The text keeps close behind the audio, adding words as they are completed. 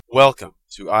Welcome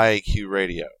to IAQ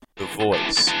Radio, the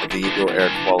voice of the indoor air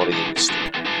quality industry.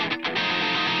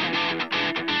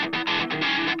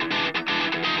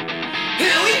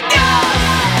 Here we go!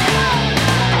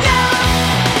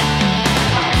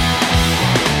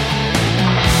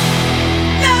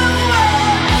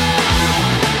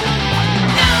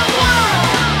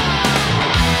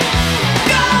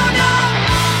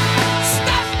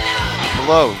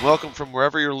 Hello, and welcome from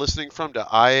wherever you're listening from to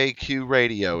IAQ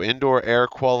Radio, Indoor Air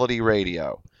Quality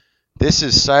Radio. This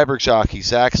is cyber jockey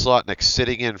Zach Slotnick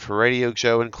sitting in for Radio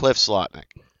Joe and Cliff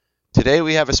Slotnick. Today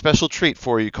we have a special treat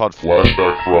for you called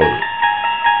Flashback Friday.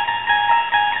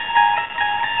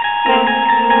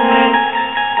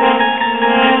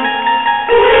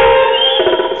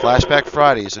 Flashback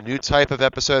Friday is a new type of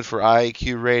episode for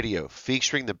IAQ Radio,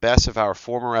 featuring the best of our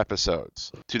former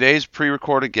episodes. Today's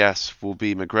pre-recorded guests will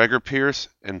be McGregor Pierce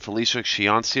and Felicia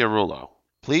Cianciarulo.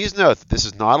 Please note that this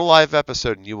is not a live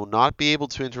episode and you will not be able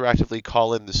to interactively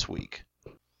call in this week.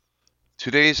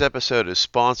 Today's episode is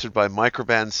sponsored by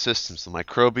Microban Systems, the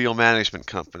microbial management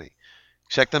company.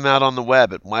 Check them out on the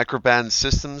web at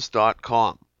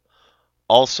microbansystems.com.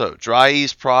 Also,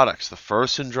 Dry-Ease Products, the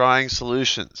first in drying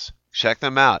solutions. Check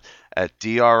them out at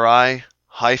dri-eaz.com.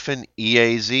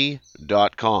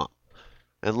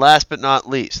 And last but not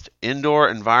least, Indoor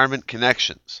Environment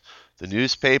Connections, the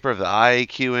newspaper of the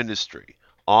IAQ industry,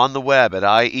 on the web at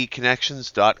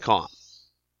ieconnections.com.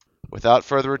 Without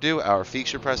further ado, our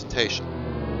feature presentation.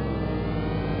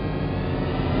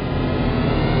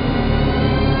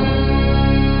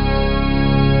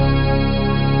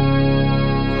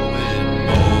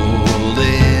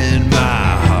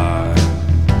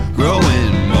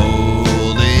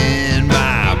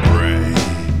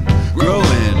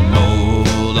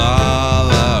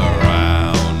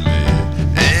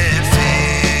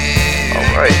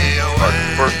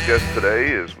 Guest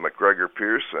today is McGregor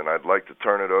Pierce, and I'd like to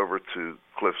turn it over to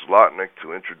Cliff Zlotnick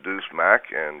to introduce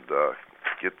Mac and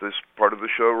get this part of the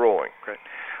show rolling. Okay.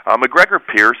 McGregor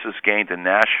Pierce has gained a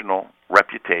national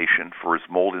reputation for his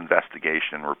mold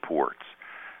investigation and reports.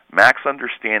 Mac's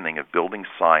understanding of building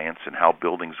science and how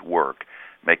buildings work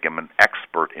make him an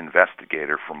expert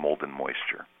investigator for mold and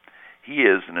moisture. He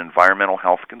is an environmental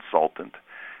health consultant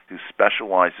who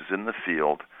specializes in the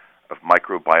field of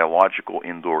microbiological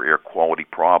indoor air quality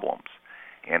problems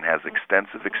and has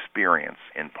extensive experience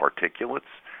in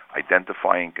particulates,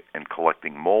 identifying and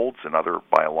collecting molds and other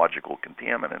biological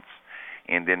contaminants,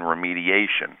 and in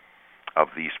remediation of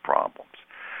these problems.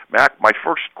 Mac, my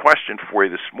first question for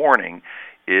you this morning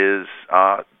is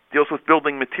deals with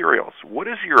building materials. What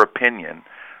is your opinion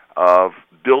of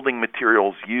building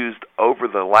materials used over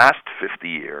the last 50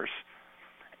 years,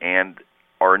 and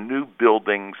are new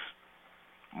buildings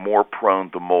more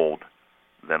prone to mold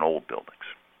than old buildings?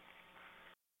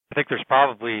 I think there's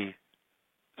probably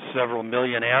several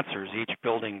million answers, each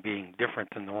building being different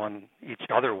than each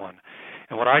other one.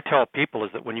 And what I tell people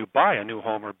is that when you buy a new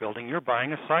home or building, you're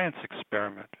buying a science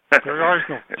experiment.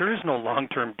 There is no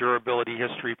long-term durability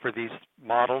history for these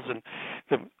models, and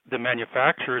the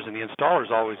manufacturers and the installers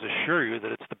always assure you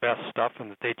that it's the best stuff and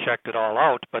that they checked it all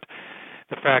out. But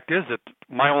the fact is that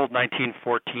my old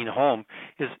 1914 home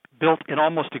is built in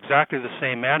almost exactly the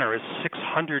same manner as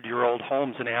 600-year-old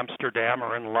homes in Amsterdam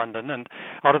or in London, and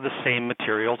out of the same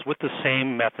materials with the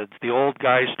same methods. The old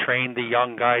guys trained the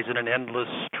young guys in an endless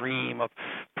stream of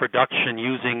production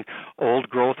using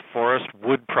old-growth forest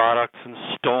wood products and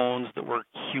stones that were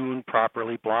hewn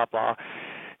properly, blah, blah.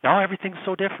 Now everything's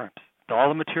so different. All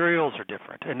the materials are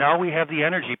different. And now we have the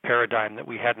energy paradigm that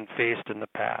we hadn't faced in the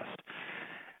past.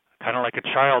 Kind of like a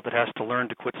child that has to learn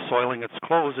to quit soiling its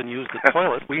clothes and use the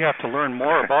toilet. We have to learn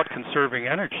more about conserving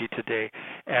energy today,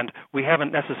 and we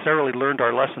haven't necessarily learned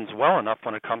our lessons well enough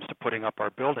when it comes to putting up our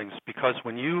buildings, because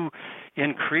when you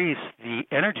increase the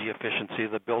energy efficiency of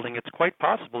the building, it's quite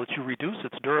possible that you reduce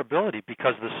its durability,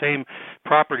 because the same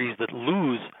properties that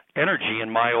lose energy in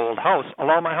my old house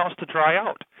allow my house to dry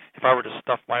out. If I were to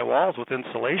stuff my walls with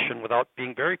insulation without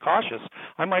being very cautious,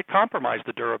 I might compromise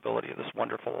the durability of this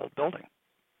wonderful old building.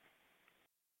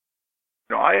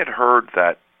 I had heard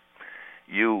that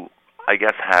you, had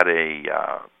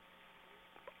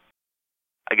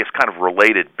kind of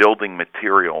related building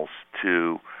materials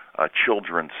to a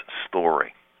children's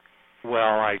story.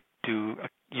 Well, I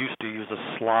used to use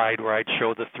a slide where I'd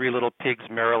show the three little pigs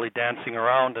merrily dancing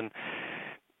around, and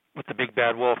with the big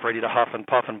bad wolf ready to huff and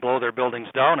puff and blow their buildings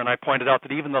down, and I pointed out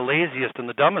that even the laziest and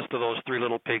the dumbest of those three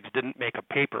little pigs didn't make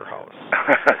a paper house.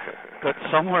 But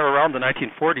somewhere around the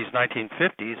 1940s,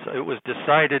 1950s, it was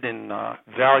decided in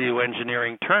value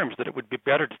engineering terms that it would be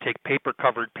better to take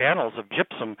paper-covered panels of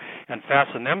gypsum and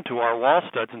fasten them to our wall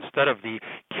studs instead of the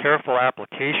careful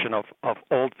application of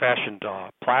old-fashioned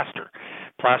plaster.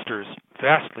 Plaster is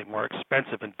vastly more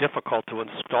expensive and difficult to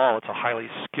install. It's a highly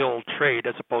skilled trade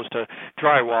as opposed to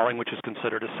drywalling, which is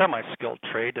considered a semi-skilled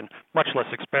trade and much less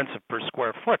expensive per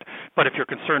square foot. But if you're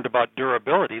concerned about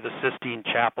durability, the Sistine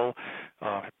Chapel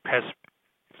has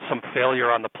some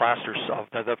failure on the plaster.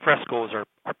 The frescoes are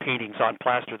paintings on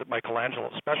plaster that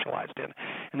Michelangelo specialized in.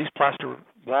 And these plaster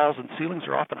walls and ceilings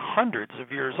are often hundreds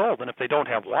of years old, and if they don't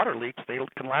have water leaks, they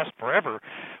can last forever.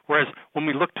 Whereas when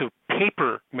we look to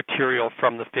paper material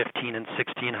from the 15 and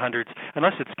 1600s,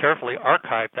 unless it's carefully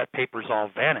archived, that paper's all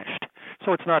vanished.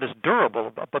 So it's not as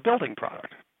durable a building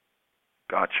product.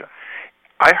 Gotcha.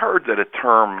 I heard that a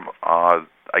term,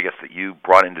 I guess, that you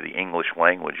brought into the English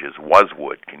language is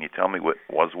wuzzwood. Can you tell me what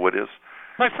wuzzwood is?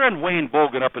 My friend Wayne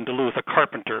Bogan up in Duluth, a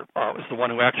carpenter, is the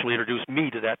one who actually introduced me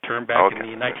to that term back in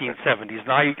the 1970s.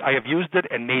 And I have used it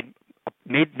and made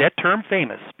that term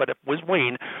famous, but it was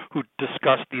Wayne who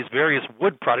discussed these various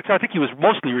wood products. I think he was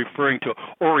mostly referring to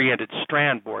oriented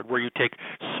strand board, where you take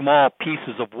small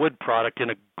pieces of wood product in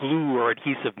a glue or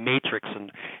adhesive matrix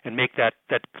and make that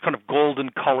kind of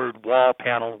golden-colored wall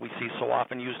panel we see so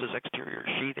often used as exterior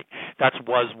sheathing. That's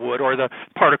wuzzwood, or the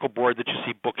particle board that you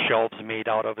see bookshelves made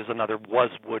out of is another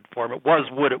wuzzwood form. It was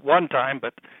wood at one time,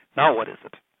 but now what is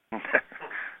it?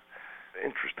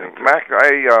 Interesting. Mac,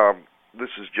 this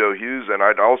is Joe Hughes, and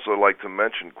I'd also like to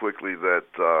mention quickly that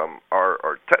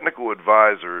our technical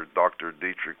advisor, Dr.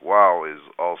 Dietrich Wow, is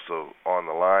also on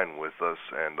the line with us,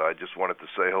 and I just wanted to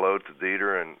say hello to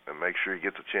Dieter and make sure he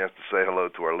gets a chance to say hello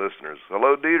to our listeners.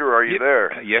 Hello, Dieter, are you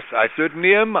there? Yes, I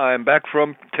certainly am. I'm back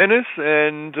from tennis,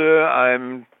 and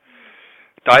I'm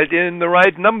dialed in the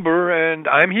right number, and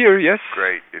I'm here, yes.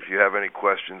 Great. If you have any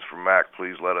questions for Mac,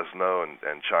 please let us know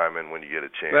and chime in when you get a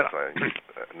chance. Well,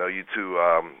 I know you two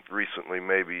recently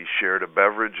maybe shared a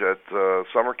beverage at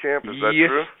summer camp. Is that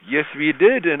true? Yes, we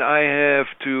did, and I have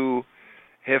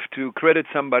to credit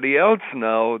somebody else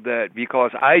now that because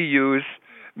I use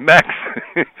Mac's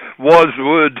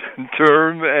wuzzwood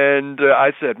term, and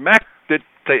I said Mac did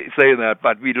say that,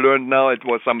 but we learned now it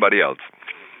was somebody else.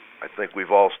 I think we've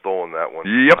all stolen that one.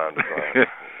 Yep. From time to time.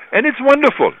 And it's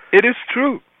wonderful. It is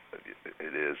true.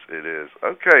 It is.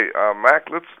 Okay, Mac,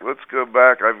 let's go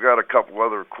back. I've got a couple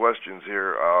other questions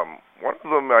here. One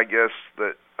of them, I guess,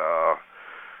 that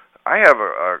I have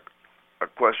a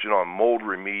question on mold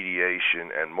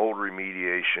remediation and mold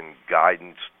remediation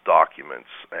guidance documents.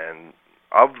 And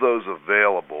of those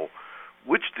available,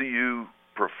 which do you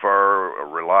prefer or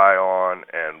rely on,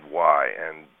 and why?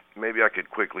 And maybe I could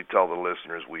quickly tell the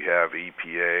listeners we have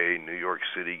EPA, New York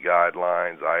City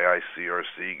guidelines,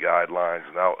 IICRC guidelines,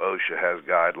 now OSHA has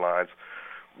guidelines.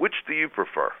 Which do you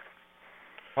prefer?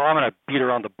 Well, I'm going to beat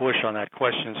around the bush on that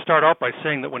question. Start out by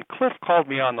saying that when Cliff called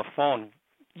me on the phone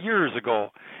years ago,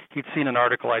 he'd seen an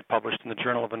article I'd published in the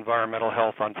Journal of Environmental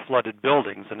Health on flooded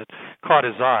buildings, and it caught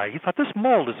his eye. He thought, this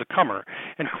mold is a comer.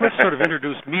 And Cliff sort of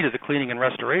introduced me to the cleaning and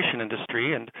restoration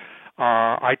industry, and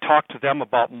I talked to them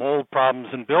about mold problems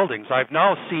in buildings. I've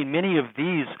now seen many of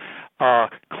these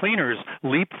cleaners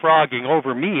leapfrogging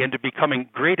over me into becoming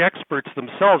great experts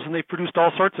themselves, and they've produced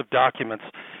all sorts of documents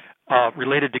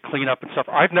related to cleanup and stuff.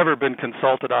 I've never been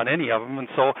consulted on any of them, and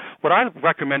so what I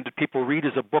recommend that people read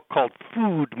is a book called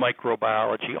Food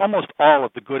Microbiology. Almost all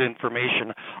of the good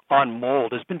information on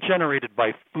mold has been generated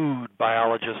by food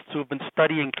biologists who have been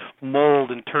studying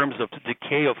mold in terms of the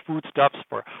decay of foodstuffs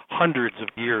for hundreds of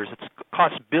years. It's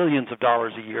cost billions of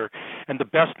dollars a year, and the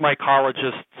best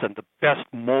mycologists and the best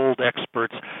mold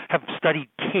experts have studied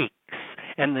cakes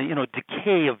and the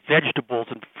decay of vegetables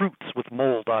and fruits with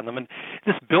mold on them. And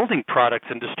this building products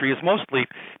industry is mostly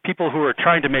people who are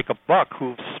trying to make a buck,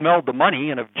 who've smelled the money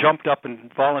and have jumped up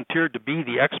and volunteered to be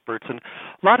the experts. And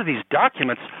a lot of these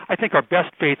documents, I think, are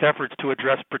best faith efforts to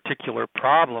address particular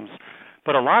problems.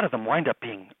 But a lot of them wind up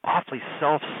being awfully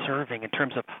self-serving in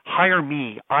terms of, hire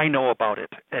me, I know about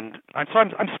it. And so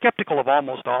I'm skeptical of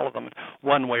almost all of them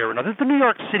one way or another. The New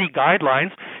York City guidelines,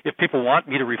 if people want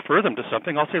me to refer them to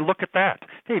something, I'll say, look at that.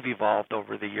 They've evolved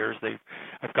over the years.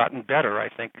 I've gotten better, I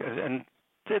think. And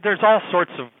there's all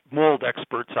sorts of mold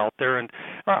experts out there. And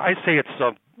I say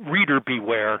it's reader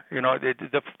beware.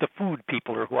 The food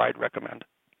people are who I'd recommend.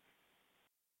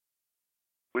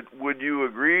 Would you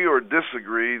agree or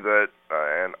disagree that,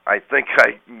 and I think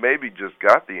I maybe just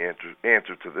got the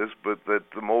answer to this, but that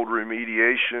the mold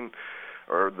remediation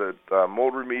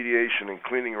and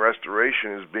cleaning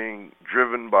restoration is being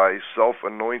driven by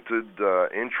self-anointed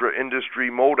intra-industry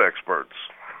mold experts?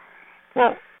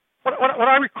 Well, what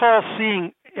I recall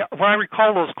seeing, when I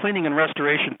recall those cleaning and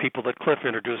restoration people that Cliff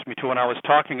introduced me to when I was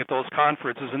talking at those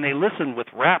conferences, and they listened with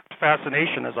rapt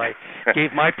fascination as I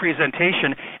gave my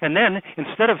presentation, and then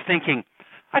instead of thinking,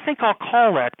 I think I'll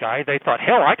call that guy, they thought,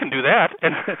 hell, I can do that,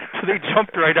 and so they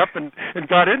jumped right up and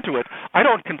got into it. I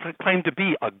don't claim to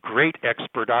be a great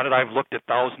expert on it. I've looked at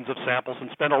thousands of samples and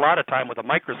spent a lot of time with a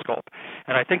microscope,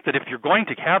 and I think that if you're going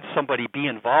to have somebody be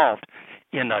involved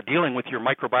in dealing with your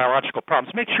microbiological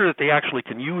problems, make sure that they actually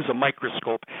can use a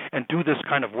microscope and do this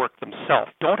kind of work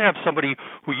themselves. Don't have somebody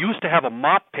who used to have a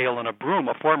mop pail and a broom,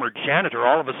 a former janitor,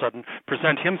 all of a sudden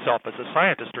present himself as a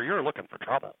scientist, or you're looking for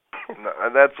trouble.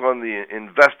 And that's on the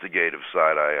investigative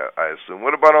side, I assume.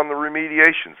 What about on the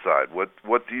remediation side?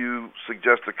 What do you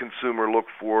suggest a consumer look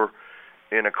for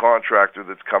in a contractor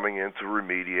that's coming in to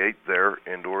remediate their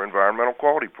indoor environmental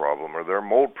quality problem or their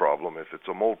mold problem, if it's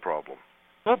a mold problem?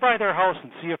 Go by their house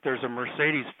and see if there's a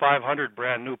Mercedes 500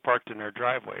 brand new parked in their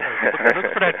driveway.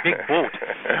 Look for that big boat.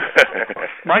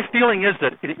 My feeling is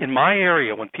that in my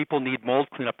area, when people need mold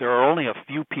cleanup, there are only a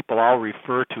few people I'll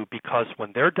refer to, because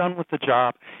when they're done with the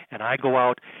job and I go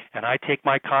out and I take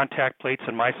my contact plates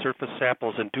and my surface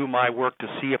samples and do my work to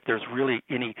see if there's really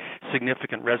any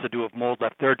significant residue of mold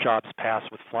left, their jobs pass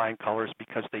with flying colors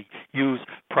because they use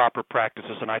proper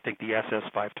practices. And I think the SS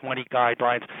 520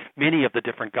 guidelines, many of the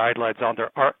different guidelines on there,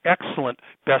 are excellent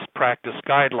best practice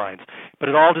guidelines, but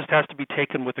it all just has to be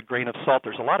taken with a grain of salt.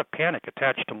 There's a lot of panic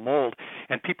attached to mold,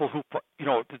 and people who,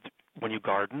 when you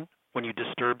garden, when you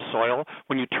disturb soil,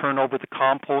 when you turn over the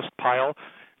compost pile,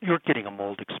 you're getting a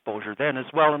mold exposure then as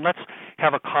well. And let's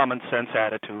have a common sense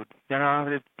attitude.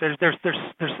 There's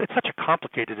it's such a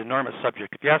complicated, enormous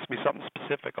subject. If you ask me something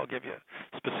specific, I'll give you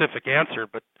a specific answer.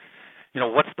 But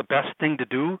what's the best thing to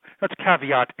do? That's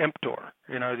caveat emptor.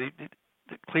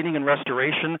 Cleaning and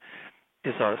restoration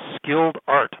is a skilled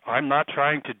art. I'm not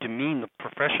trying to demean the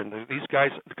profession. These guys,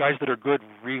 the guys that are good,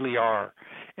 really are.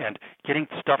 And getting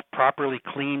stuff properly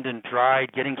cleaned and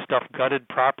dried, getting stuff gutted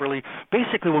properly.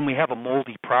 Basically, when we have a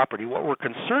moldy property, what we're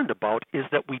concerned about is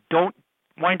that we don't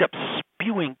wind up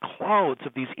spewing clouds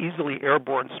of these easily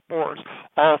airborne spores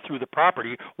all through the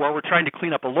property. While we're trying to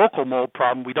clean up a local mold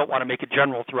problem, we don't want to make it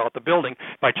general throughout the building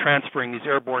by transferring these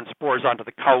airborne spores onto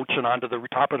the couch and onto the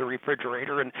top of the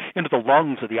refrigerator and into the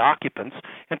lungs of the occupants.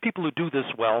 And people who do this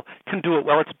well can do it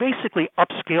well. It's basically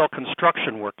upscale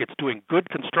construction work. It's doing good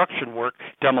construction work,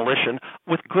 demolition,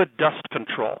 with good dust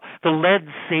control. The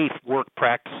lead-safe work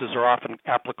practices are often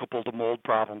applicable to mold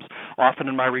problems. Often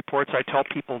in my reports, I tell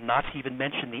people not to even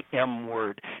mention the M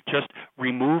word. Just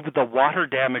remove the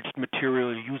water-damaged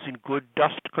material using good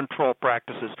dust control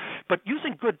practices. But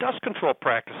using good dust control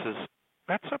practices,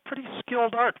 that's a pretty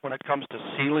skilled art when it comes to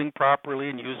sealing properly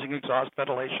and using exhaust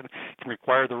ventilation. It can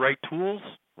require the right tools,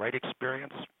 right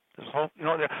experience.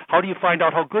 How do you find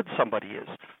out how good somebody is?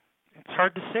 It's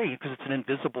hard to say because it's an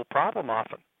invisible problem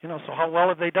often. So how well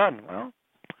have they done? Well,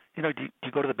 do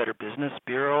you go to the Better Business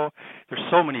Bureau? There's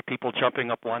so many people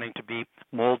jumping up wanting to be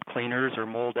mold cleaners or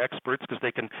mold experts because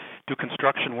they can do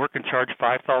construction work and charge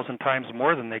 5,000 times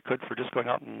more than they could for just going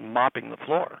out and mopping the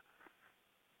floor,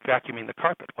 vacuuming the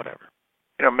carpet, whatever.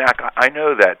 Mac, I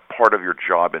know that part of your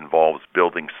job involves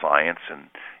building science, and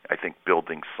I think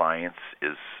building science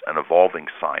is an evolving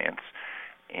science.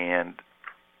 And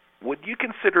would you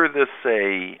consider this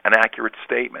an accurate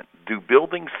statement? Do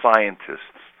building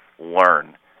scientists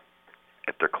learn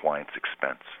at their client's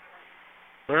expense?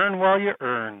 Learn while you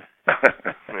earn.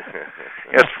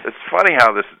 It's funny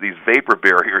how these vapor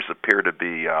barriers appear to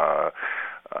be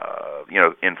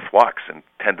in flux and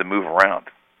tend to move around.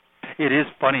 It is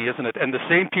funny, isn't it? And the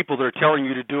same people that are telling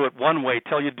you to do it one way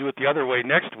tell you to do it the other way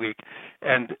next week,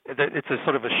 and it's a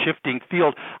sort of a shifting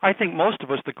field. I think most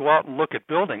of us that go out and look at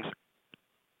buildings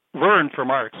learn from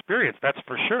our experience, that's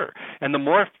for sure. And the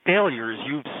more failures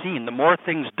you've seen, the more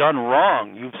things done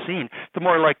wrong you've seen, the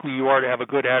more likely you are to have a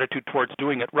good attitude towards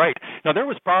doing it right. Now, there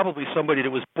was probably somebody that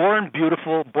was born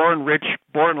beautiful, born rich,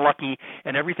 born lucky,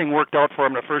 and everything worked out for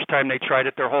them the first time they tried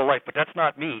it their whole life, but that's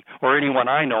not me or anyone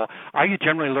I know. I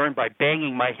generally learn by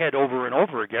banging my head over and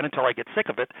over again until I get sick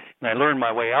of it, and I learn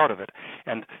my way out of it.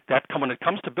 And when it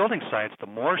comes to building science, the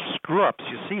more screw-ups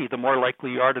you see, the more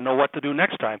likely you are to know what to do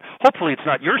next time. Hopefully it's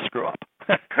not your screw up.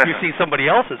 You see somebody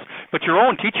else's, but your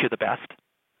own teach you the best.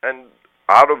 And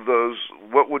out of those,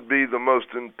 what would be the most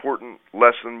important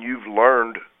lesson you've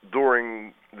learned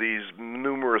during these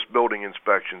numerous building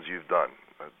inspections you've done?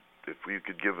 If you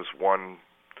could give us one.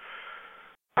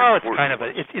 Oh, it's kind of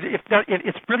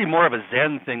it's really more of a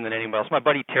Zen thing than anything else. My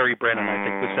buddy Terry Brennan, I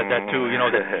think, who said that too. You know,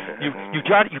 that you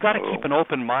got to keep an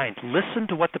open mind.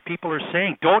 Listen to what the people are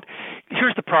saying.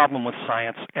 Here's the problem with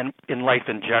science and in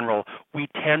life in general. We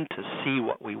tend to see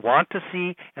what we want to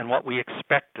see and what we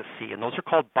expect to see, and those are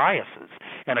called biases.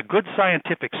 And a good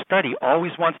scientific study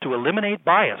always wants to eliminate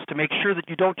bias to make sure that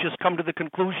you don't just come to the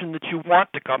conclusion that you want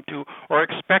to come to or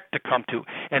expect to come to.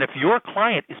 And if your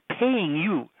client is paying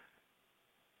you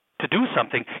to do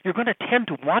something, you're going to tend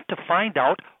to want to find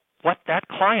out what that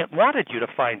client wanted you to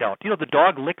find out. You know, the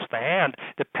dog licks the hand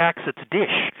that packs its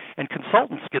dish, and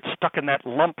consultants get stuck in that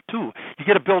lump too. You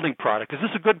get a building product. Is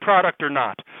this a good product or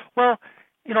not? Well,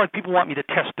 you know, people want me to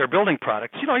test their building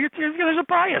products. You know, there's a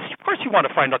bias. Of course, you want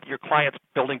to find out that your client's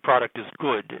building product is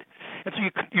good, and so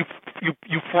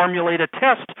you formulate a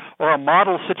test or a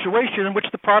model situation in which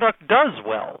the product does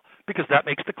well, because that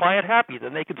makes the client happy.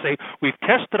 Then they can say, we've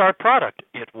tested our product.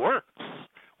 It works.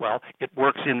 Well, it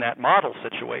works in that model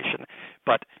situation.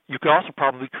 But you could also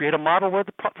probably create a model where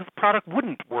the product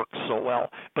wouldn't work so well.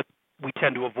 But we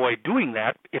tend to avoid doing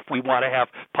that if we want to have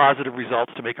positive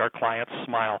results to make our clients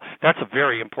smile. That's a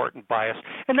very important bias.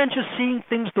 And then just seeing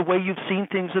things the way you've seen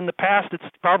things in the past, it's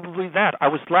probably that. I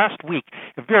was last week,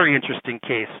 a very interesting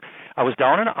case. I was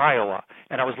down in Iowa,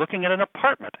 and I was looking at an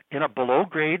apartment, in a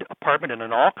below-grade apartment in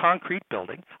an all-concrete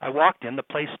building. I walked in. The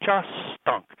place just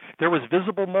stunk. There was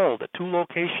visible mold at 2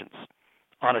 locations,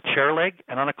 on a chair leg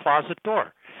and on a closet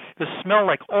door. The smell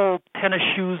like old tennis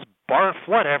shoes, barf,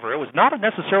 whatever. It was not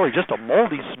necessarily just a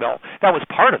moldy smell. That was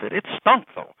part of it. It stunk,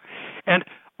 though. And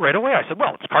right away I said,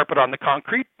 well, it's carpet on the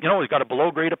concrete. You know, we've got a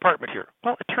below-grade apartment here.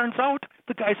 Well, it turns out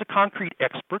the guy's a concrete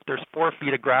expert. There's 4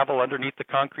 feet of gravel underneath the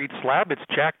concrete slab. It's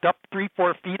jacked up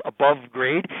 3-4 feet above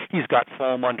grade. He's got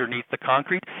foam underneath the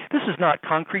concrete. This is not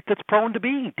concrete that's prone to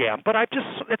being damp, but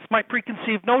it's my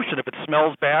preconceived notion. If it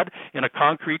smells bad in a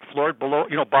concrete floored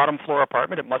bottom floor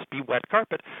apartment, it must be wet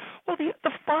carpet. Well,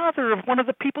 the father of one of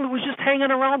the people who was just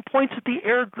hanging around points at the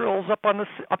air grills up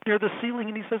near the ceiling,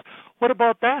 and he says, what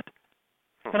about that?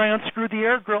 And I unscrewed the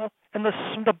air grill, and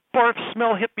the barf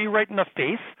smell hit me right in the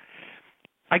face.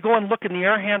 I go and look in the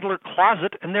air handler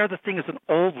closet, and there the thing is an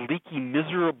old, leaky,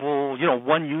 miserable,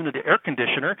 1-unit air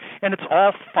conditioner, and it's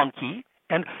all funky.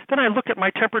 And then I look at my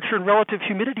temperature and relative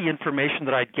humidity information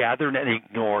that I'd gathered and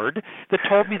ignored that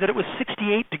told me that it was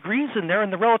 68 degrees in there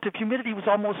and the relative humidity was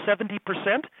almost 70%.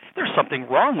 There's something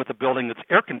wrong with a building that's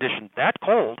air-conditioned that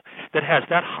cold, that has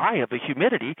that high of a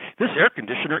humidity. This air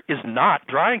conditioner is not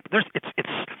drying.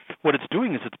 What it's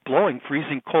doing is it's blowing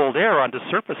freezing cold air onto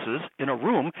surfaces in a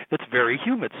room that's very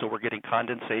humid. So we're getting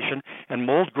condensation and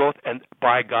mold growth. And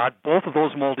by God, both of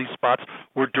those moldy spots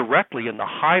were directly in the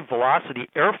high-velocity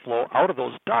airflow out of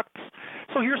those ducts.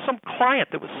 So here's some client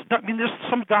there's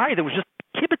some guy that was just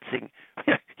kibitzing.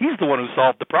 He's the one who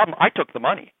solved the problem. I took the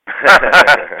money.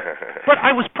 But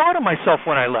I was proud of myself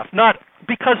when I left, not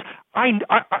because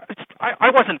I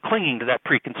wasn't clinging to that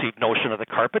preconceived notion of the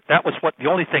carpet. That was the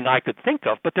only thing I could think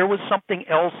of, but there was something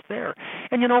else there.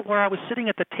 And where I was sitting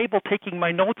at the table taking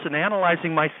my notes and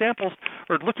analyzing my samples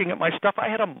or looking at my stuff, I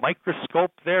had a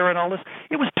microscope there and all this.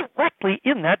 It was directly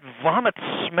in that vomit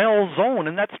smell zone,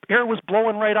 and that air was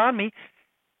blowing right on me.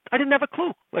 I didn't have a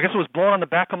clue. I guess it was blowing on the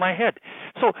back of my head.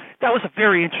 So that was a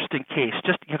very interesting case.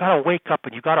 Just you got to wake up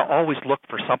and you got to always look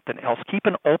for something else. Keep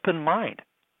an open mind.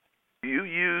 Do you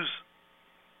use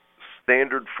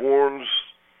standard forms,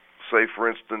 say, for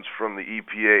instance, from the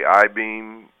EPA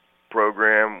I-beam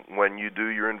program when you do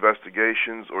your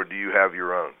investigations, or do you have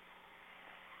your own?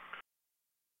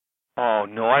 Oh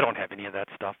no, I don't have any of that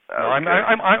stuff. Okay. No,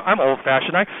 I'm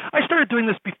old-fashioned. I started doing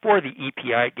this before the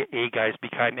EPA guys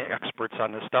became experts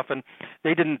on this stuff, and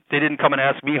they didn't come and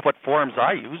ask me what forms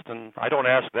I used, and I don't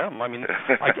ask them. I mean,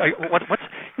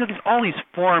 all these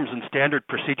forms and standard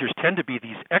procedures tend to be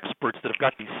these experts that have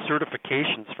got these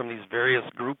certifications from these various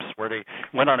groups where they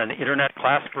went on an internet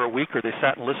class for a week, or they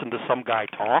sat and listened to some guy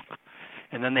talk,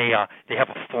 and then they have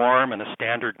a form and a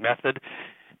standard method.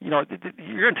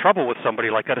 You're in trouble with somebody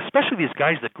like that, especially these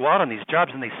guys that go out on these jobs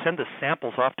and they send the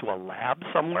samples off to a lab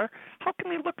somewhere. How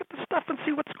can they look at the stuff and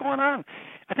see what's going on?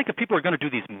 I think if people are going to do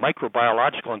these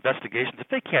microbiological investigations, if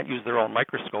they can't use their own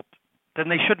microscope, then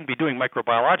they shouldn't be doing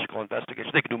microbiological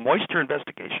investigations. They can do moisture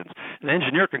investigations. An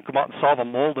engineer can come out and solve a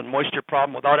mold and moisture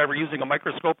problem without ever using a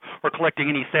microscope or collecting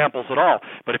any samples at all.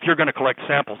 But if you're going to collect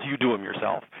samples, you do them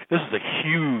yourself. This is a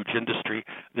huge industry,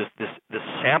 this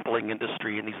sampling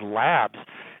industry in these labs.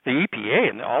 The EPA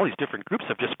and all these different groups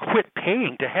have just quit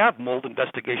paying to have mold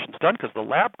investigations done because the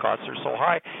lab costs are so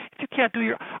high. If you can't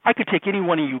do I could take any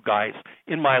one of you guys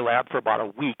in my lab for about a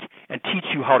week and teach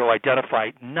you how to identify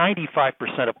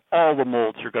 95% of all the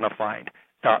molds you're going to find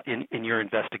in your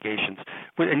investigations,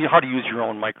 and how to use your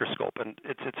own microscope. And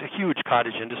it's a huge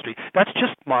cottage industry. That's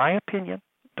just my opinion.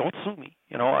 Don't sue me.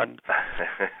 And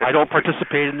I don't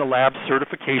participate in the lab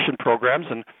certification programs,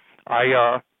 and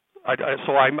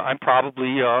so I'm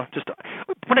probably just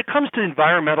when it comes to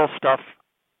environmental stuff,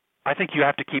 I think you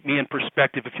have to keep me in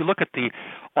perspective. If you look at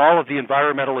all of the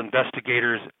environmental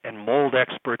investigators and mold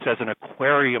experts as an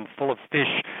aquarium full of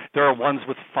fish, there are ones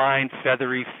with fine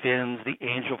feathery fins, the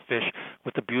angelfish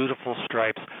with the beautiful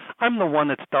stripes. I'm the one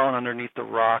that's down underneath the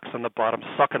rocks on the bottom,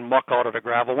 sucking muck out of the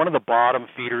gravel, one of the bottom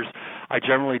feeders. I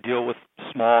generally deal with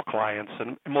small clients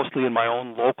and mostly in my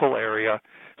own local area,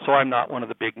 so I'm not one of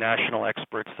the big national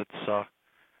experts that's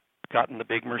gotten the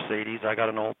big Mercedes. I got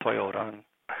an old Toyota and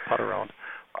putt around.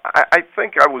 I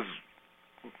think I was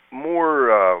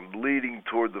more leading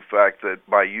toward the fact that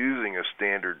by using a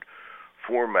standard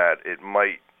format, it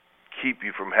might keep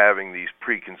you from having these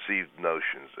preconceived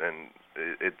notions, and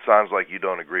it sounds like you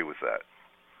don't agree with that.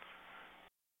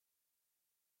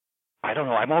 I don't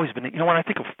know. I've always been, when I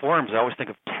think of forms, I always think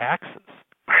of taxes.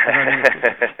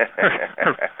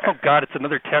 Oh God, it's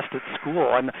another test at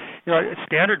school.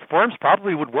 Standard forms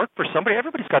probably would work for somebody.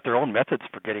 Everybody's got their own methods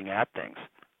for getting at things.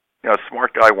 A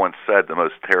smart guy once said the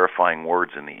most terrifying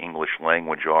words in the English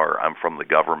language are "I'm from the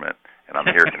government and I'm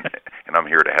here to I'm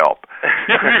here to help."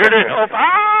 You're here to help.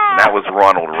 And that was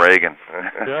Ronald Reagan.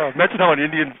 Yeah, imagine how an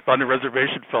Indian on the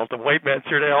reservation felt. The white man's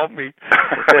here to help me.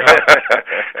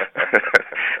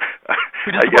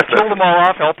 We just killed them all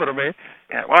off, helping them, eh?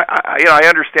 Yeah, well, I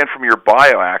understand from your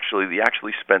bio actually that you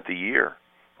actually spent a year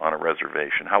on a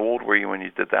reservation. How old were you when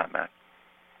you did that, Matt?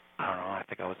 I don't know. I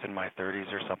think I was in my 30s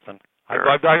or something.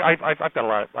 I've got a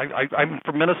lot. I'm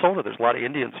from Minnesota. There's a lot of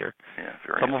Indians here. Yeah,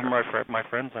 very Some of them are my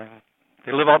friends.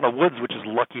 They live out in the woods, which is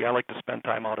lucky. I like to spend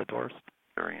time outdoors.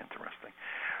 Very interesting.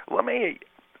 Let me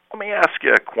ask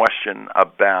you a question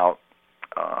about,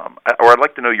 or I'd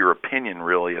like to know your opinion,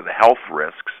 really, of the health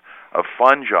risks of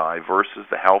fungi versus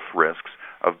the health risks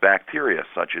of bacteria,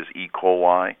 such as E.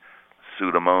 coli,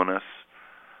 Pseudomonas,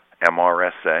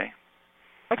 MRSA.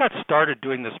 I got started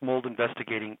doing this mold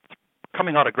investigating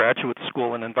coming out of graduate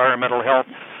school in environmental health.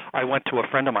 I went to a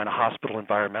friend of mine, a hospital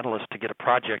environmentalist, to get a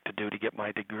project to do to get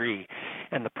my degree.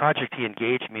 And the project he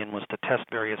engaged me in was to test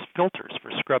various filters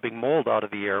for scrubbing mold out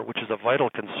of the air, which is a vital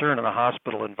concern in a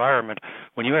hospital environment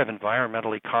when you have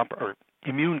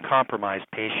immune-compromised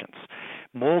patients.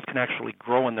 Mold can actually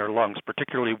grow in their lungs,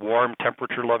 particularly warm,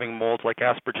 temperature-loving molds like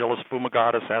Aspergillus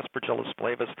fumigatus, Aspergillus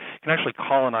flavus, can actually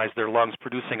colonize their lungs,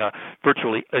 producing a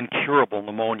virtually incurable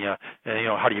pneumonia. And,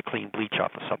 how do you clean bleach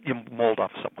off of something? You mold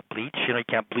off of something with bleach. You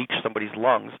can't bleach somebody's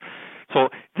lungs. So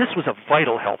this was a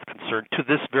vital health concern to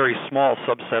this very small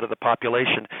subset of the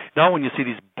population. Now when you see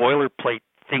these boilerplate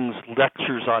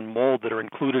lectures on mold that are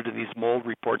included in these mold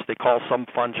reports, they call some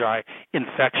fungi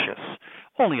infectious.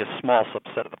 Only a small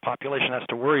subset of the population has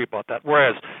to worry about that,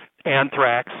 whereas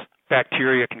anthrax,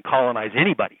 bacteria can colonize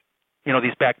anybody.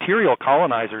 These bacterial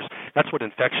colonizers, that's what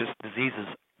infectious diseases,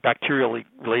 bacterially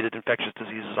related infectious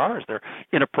diseases are, is they're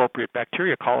inappropriate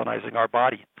bacteria colonizing our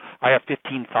body. I have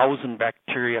 15 trillion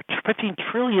bacteria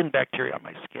on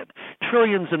my skin,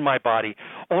 trillions in my body.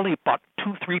 Only about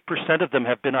 2-3% of them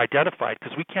have been identified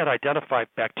because we can't identify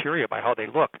bacteria by how they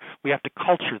look. We have to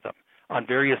culture them on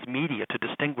various media to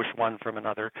distinguish one from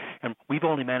another, and we've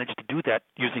only managed to do that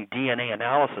using DNA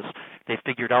analysis. They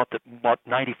figured out that about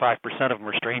 95% of them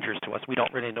are strangers to us. We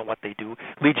don't really know what they do.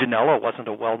 Legionella wasn't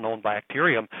a well-known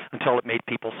bacterium until it made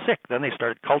people sick. Then they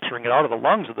started culturing it out of the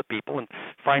lungs of the people and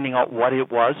finding out what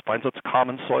it was. Finds out it's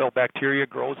common soil bacteria,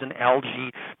 grows in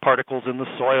algae particles in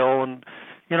the soil, and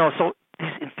so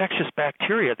these infectious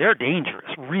bacteria, they're dangerous,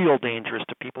 real dangerous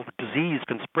to people. Disease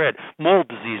can spread. Mold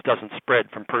disease doesn't spread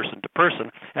from person to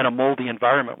person, and a moldy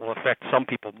environment will affect some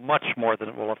people much more than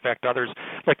it will affect others.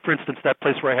 Like, for instance, that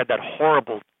place where I had that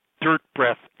horrible dirt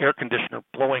breath air conditioner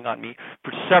blowing on me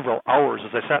for several hours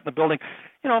as I sat in the building.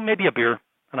 Maybe a beer,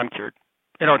 and I'm cured.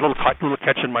 A little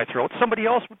catch in my throat. Somebody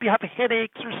else would be having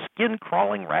headaches or skin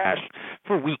crawling rash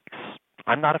for weeks.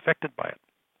 I'm not affected by it.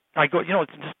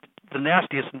 It's just the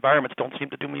nastiest environments don't seem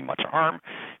to do me much harm.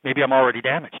 Maybe I'm already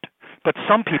damaged. But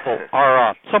some people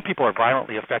are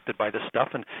violently affected by this stuff,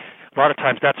 and a lot of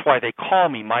times that's why they call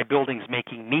me. My building's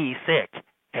making me sick,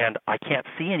 and I can't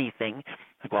see anything.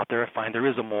 I go out there and find there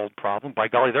is a mold problem. By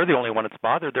golly, they're the only one that's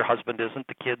bothered. Their husband isn't.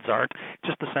 The kids aren't.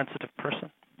 Just a sensitive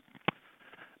person.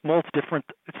 Mold's different.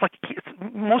 It's like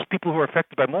most people who are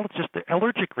affected by mold, it's just the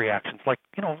allergic reactions. Like,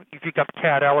 if you got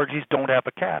cat allergies, don't have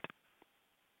a cat.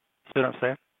 See what I'm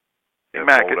saying? Yeah,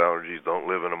 mold allergies don't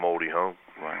live in a moldy home.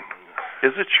 Right.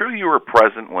 Is it true you were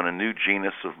present when a new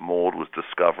genus of mold was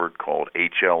discovered called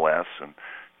HLS? And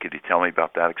could you tell me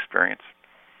about that experience?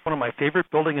 One of my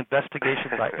favorite building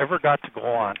investigations I ever got to go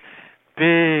on.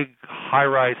 Big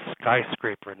high-rise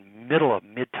skyscraper in the middle of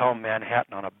Midtown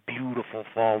Manhattan on a beautiful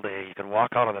fall day. You can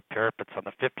walk out on the parapets on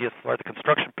the 50th floor. The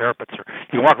construction parapets are,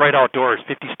 you can walk right outdoors,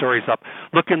 50 stories up.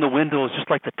 Look in the windows, just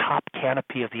like the top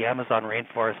canopy of the Amazon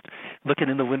rainforest. Looking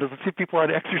in the windows, see people on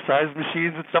exercise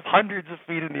machines and stuff, hundreds of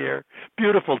feet in the air.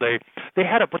 Beautiful day.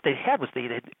 What they had was they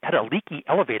had a leaky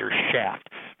elevator shaft.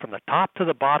 From the top to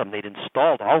the bottom, they'd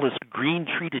installed all this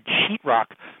green-treated sheetrock.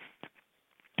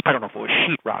 I don't know if it was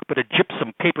sheetrock, but a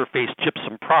paper-faced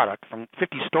gypsum product from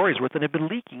 50 stories worth that had been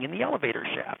leaking in the elevator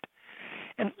shaft.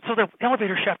 And so the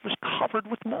elevator shaft was covered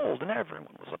with mold, and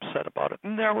everyone was upset about it.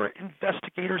 And there were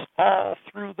investigators all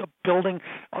through the building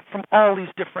from all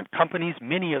these different companies,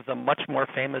 many of them much more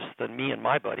famous than me and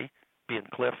my buddy, being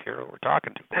Cliff here, who we're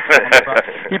talking to.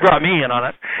 He brought me in on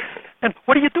it. And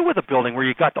what do you do with a building where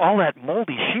you got all that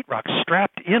moldy sheetrock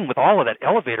strapped in with all of that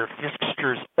elevator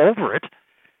fixtures over it?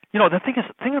 The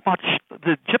thing about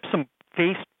the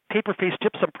paper-faced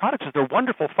gypsum products is they're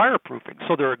wonderful fireproofing,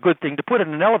 so they're a good thing to put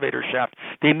in an elevator shaft.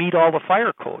 They meet all the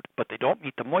fire code, but they don't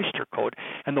meet the moisture code,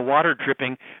 and the water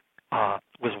dripping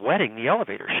was wetting the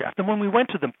elevator shaft. And when we went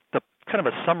to the kind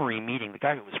of a summary meeting, the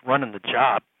guy who was running the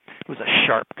job was a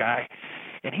sharp guy,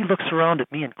 and he looks around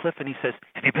at me and Cliff, and he says,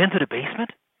 "Have you been to the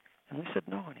basement?" And we said,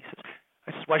 "No." And he says,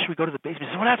 I said, "Why should we go to the basement?" He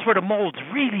says, "Well, that's where the mold's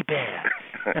really bad."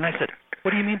 And I said,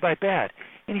 "What do you mean by bad?"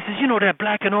 And he says, "That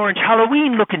black and orange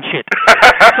Halloween-looking shit."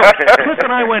 So Cliff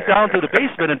and I went down to the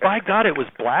basement, and by God, it was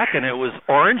black and it was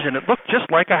orange, and it looked just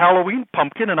like a Halloween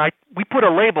pumpkin. And we put a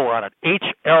label on it,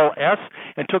 HLS,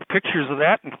 and took pictures of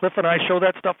that. And Cliff and I show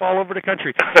that stuff all over the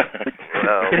country.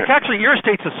 It actually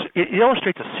illustrates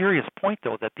a serious point,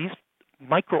 though, that these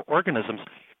microorganisms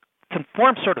can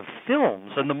form sort of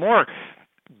films, and the more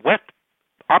wet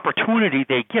opportunity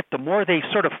they get, the more they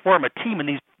sort of form a team. And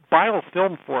these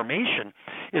biofilm formation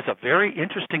is a very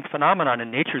interesting phenomenon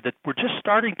in nature that we're just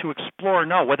starting to explore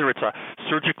now, whether it's a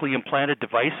surgically implanted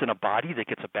device in a body that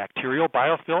gets a bacterial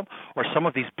biofilm or some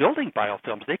of these building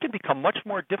biofilms. They can become much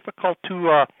more difficult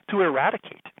to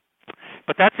eradicate.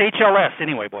 But that's HLS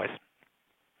anyway, boys.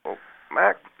 Well,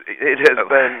 Mac, it has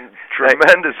been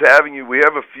tremendous having you. We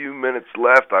have a few minutes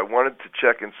left. I wanted to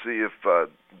check and see if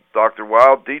Dr.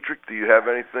 Wild, Dietrich, do you have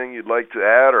anything you'd like to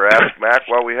add or ask Mac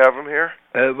while we have him here?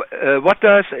 What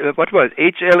was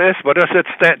HLS? What does it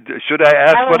stand? Should I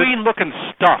ask? Halloween-looking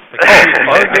stuff.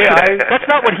 That's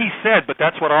not what he said, but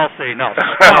that's what I'll say now.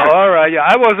 All right. Yeah,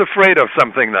 I was afraid of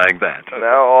something like that.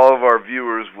 Now all of our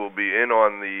viewers will be in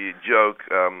on the joke.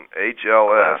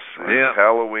 HLS,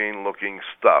 Halloween-looking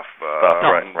stuff.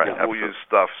 Right. We'll use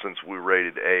stuff since we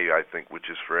rated A, I think,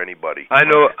 which is for anybody. I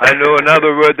know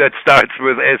another word that starts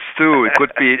with S too. It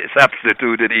could be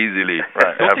substituted easily.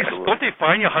 Right. Don't they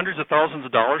fine you hundreds of thousands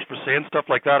of dollars for saying stuff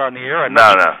like that on the air? No.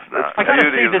 I gotta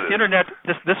say, this internet,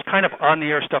 this kind of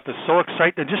on-the-air stuff is so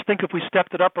exciting. And just think if we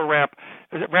ramped it up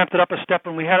a step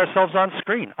and we had ourselves on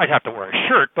screen. I'd have to wear a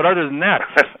shirt, but other than that,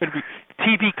 it'd be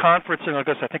TV conferencing. I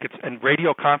guess I think and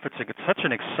radio conferencing. It's such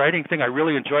an exciting thing. I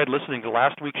really enjoyed listening to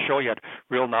last week's show. You had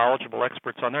real knowledgeable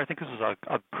experts on there. I think this is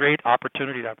a great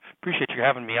opportunity. I appreciate you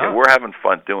having me on. We're having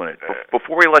fun doing it.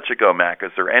 Before we let you go, Mac,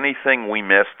 is there anything we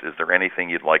missed? Is there anything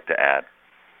you'd like to add?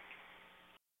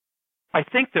 I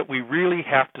think that we really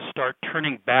have to start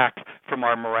turning back from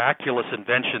our miraculous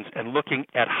inventions and looking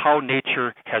at how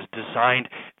nature has designed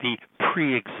the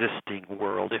pre-existing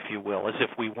world, if you will, as if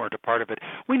we weren't a part of it.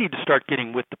 We need to start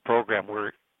getting with the program.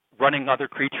 We're running other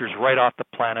creatures right off the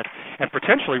planet and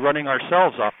potentially running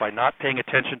ourselves off by not paying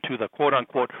attention to the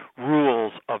quote-unquote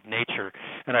rules of nature.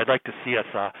 And I'd like to see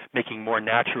us making more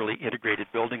naturally integrated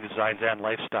building designs and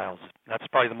lifestyles. That's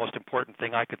probably the most important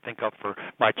thing I could think of for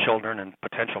my children and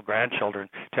potential grandchildren,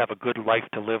 to have a good life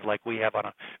to live like we have on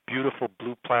a beautiful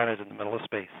blue planet in the middle of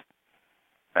space.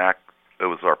 Mac, it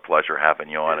was our pleasure having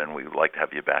you on, and we'd like to have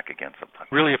you back again sometime.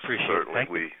 Really appreciate Certainly.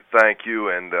 it. Thank you,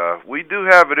 and we do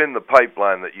have it in the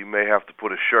pipeline that you may have to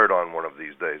put a shirt on one of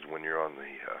these days when you're on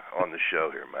the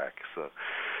show here, Mac. So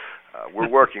we're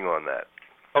working on that.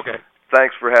 Okay.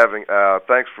 Thanks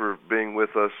for being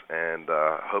with us, and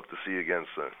hope to see you again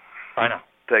soon. Bye now.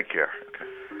 Take care. Okay.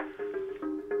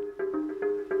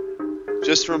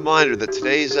 Just a reminder that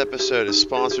today's episode is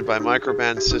sponsored by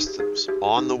Microban Systems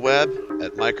on the web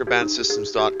at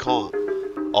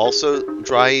microbansystems.com. Also,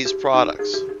 Dri-Eaz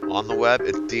products on the web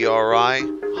at dri-eaz.com.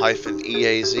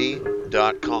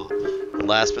 And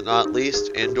last but not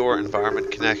least, Indoor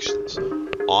Environment Connections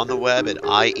on the web at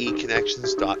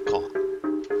ieconnections.com.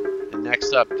 And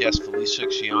next up, guest Felicia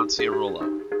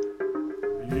Cianciarulo.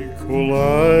 E.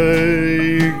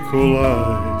 coli,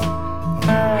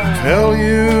 I'll tell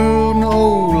you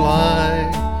no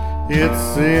lie,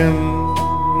 it's in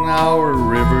our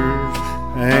rivers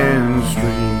and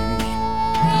streams.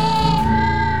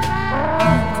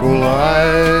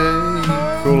 Coli,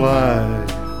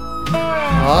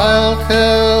 I'll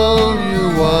tell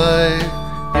you why,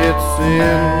 it's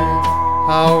in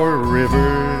our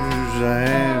rivers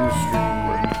and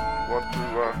streams. Want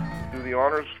to do the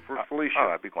honors for Felicia? Oh,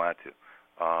 I'd be glad to.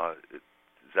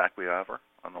 Zach, we have her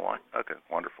on the line? Okay,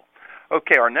 wonderful.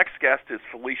 Okay, our next guest is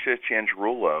Felicia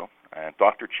Cianciarulo.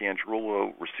 Dr.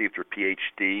 Cianciarulo received her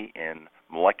Ph.D. in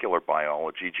molecular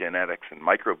biology, genetics, and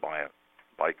microbiology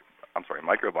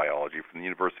from the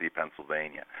University of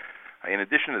Pennsylvania. In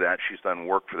addition to that, she's done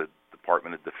work for the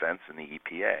Department of Defense and the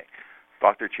EPA.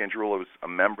 Dr. Cianciarulo is a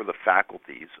member of the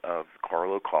faculties of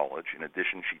Carlow College. In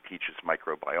addition, she teaches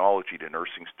microbiology to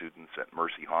nursing students at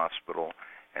Mercy Hospital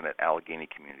and at Allegheny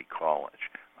Community College.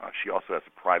 She also has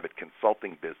a private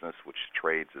consulting business which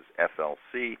trades as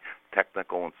FLC,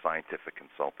 Technical and Scientific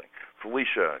Consulting.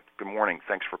 Felicia, good morning.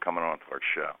 Thanks for coming on to our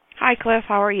show. Hi, Cliff.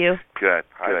 How are you? Good.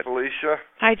 Hi, Felicia.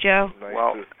 Hi, Joe. Nice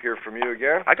to hear from you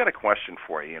again. I got a question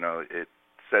for you. It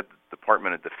said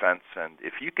Department of Defense, and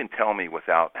if you can tell me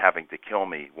without having to kill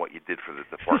me what you did for the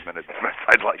Department of Defense,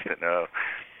 I'd like to know.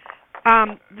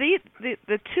 The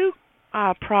two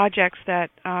projects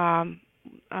that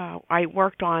I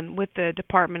worked on with the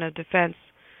Department of Defense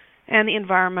and the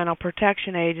Environmental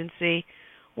Protection Agency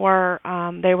were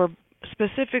they were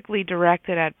specifically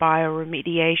directed at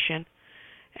bioremediation,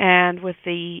 and with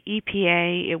the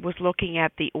EPA, it was looking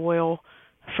at the oil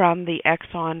from the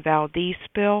Exxon Valdez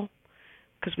spill,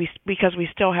 because we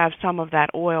still have some of that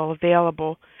oil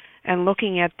available, and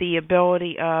looking at the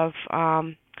ability of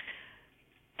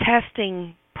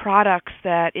testing products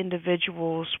that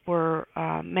individuals were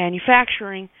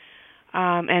manufacturing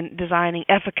and designing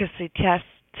efficacy tests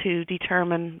to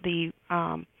determine the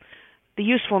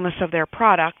usefulness of their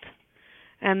product.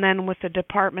 And then with the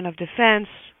Department of Defense,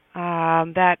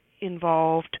 that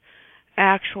involved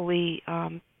actually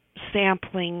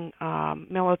sampling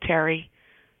military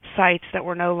sites that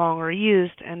were no longer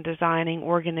used and designing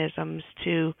organisms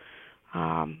to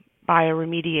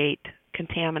bioremediate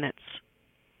contaminants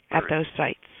at those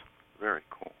sites. Very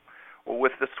cool. Well,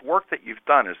 with this work that you've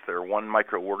done, is there one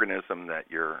microorganism that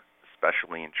you're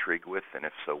especially intrigued with, and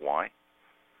if so, why?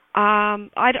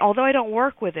 Although I don't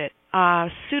work with it,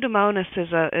 Pseudomonas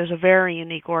is a very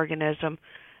unique organism,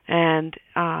 and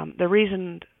the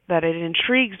reason that it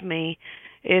intrigues me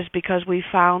is because we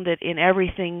found it in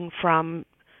everything from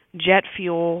jet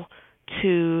fuel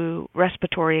to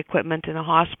respiratory equipment in a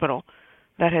hospital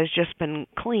that has just been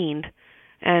cleaned,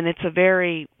 and it's a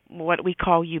very what we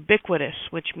call ubiquitous,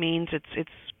 which means it's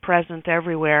present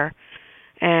everywhere,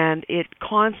 and it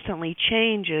constantly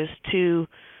changes to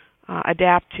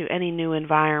adapt to any new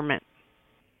environment.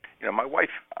 My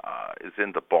wife is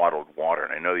into bottled water,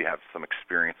 and I know you have some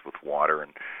experience with water,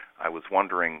 and I was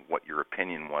wondering what your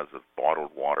opinion was of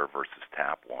bottled water versus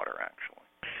tap water, actually.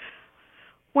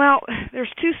 Well,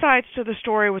 there's two sides to the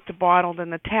story with the bottled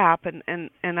and the tap,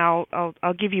 and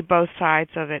I'll give you both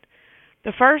sides of it.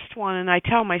 The first one, and I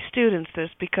tell my students this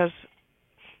because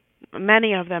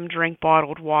many of them drink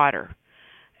bottled water,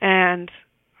 and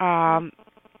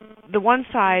the one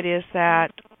side is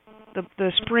that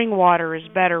the spring water is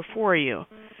better for you.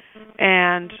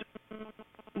 And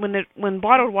when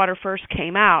bottled water first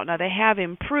came out, now they have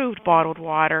improved bottled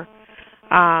water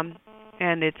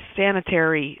and its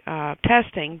sanitary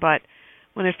testing, but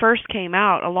when it first came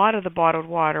out, a lot of the bottled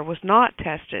water was not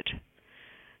tested.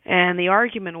 And the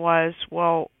argument was,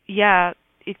 well, yeah,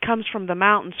 it comes from the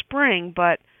mountain spring,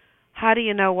 but how do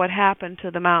you know what happened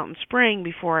to the mountain spring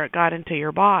before it got into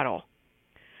your bottle?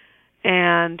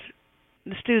 And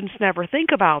the students never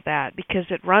think about that because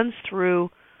it runs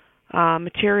through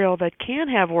material that can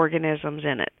have organisms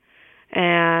in it.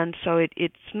 And so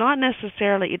it's not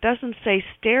necessarily, it doesn't say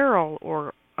sterile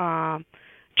or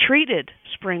treated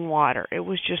spring water. It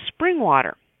was just spring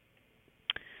water.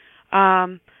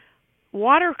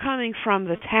 Water coming from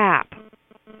the tap,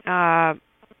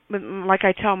 like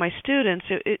I tell my students,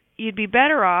 you'd be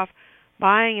better off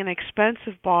buying an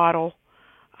expensive bottle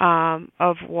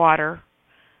of water,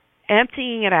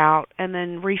 emptying it out, and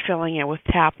then refilling it with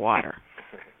tap water,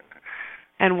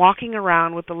 and walking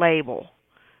around with the label.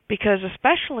 Because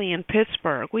especially in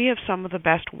Pittsburgh, we have some of the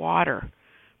best water,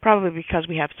 probably because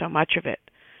we have so much of it.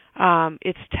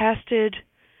 It's tested,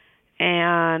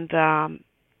 and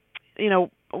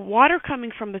water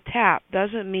coming from the tap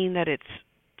doesn't mean that it's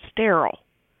sterile.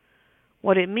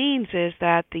 What it means is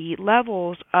that the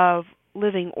levels of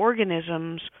living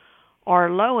organisms are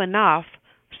low enough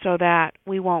so that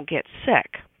we won't get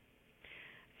sick.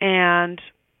 And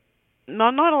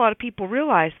not a lot of people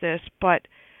realize this, but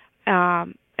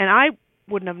and I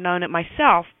wouldn't have known it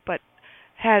myself, but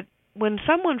when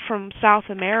someone from South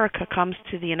America comes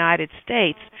to the United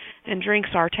States and drinks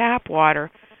our tap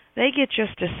water, they get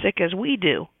just as sick as we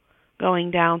do going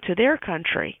down to their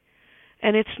country.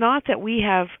 And it's not that we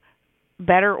have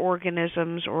better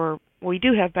organisms, or we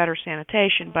do have better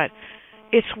sanitation, but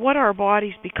it's what our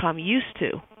bodies become used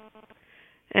to.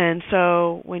 And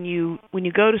so when you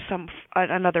go to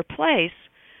another place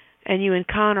and you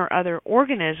encounter other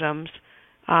organisms,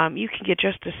 you can get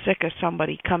just as sick as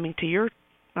somebody coming to your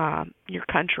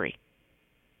country.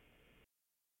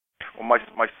 Well,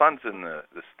 my son's in the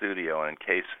studio, and in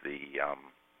case the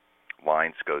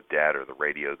lines go dead or the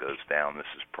radio goes down, this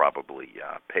is probably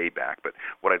payback. But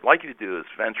what I'd like you to do is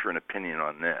venture an opinion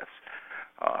on this.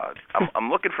 I'm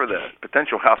looking for the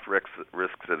potential health risks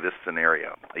of this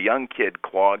scenario. A young kid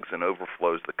clogs and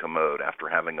overflows the commode after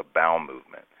having a bowel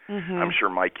movement. Mm-hmm. I'm sure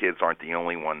my kids aren't the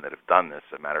only one that have done this.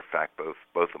 As a matter of fact,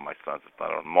 both of my sons have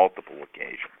done it on multiple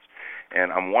occasions.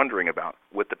 And I'm wondering about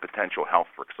what the potential health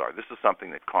risks are. This is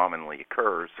something that commonly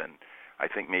occurs, and I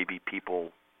think maybe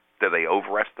people, do they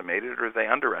overestimate it or do they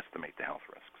underestimate the health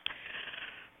risks?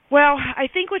 Well, I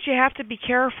think what you have to be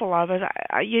careful of is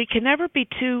you can never be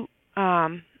too,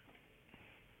 I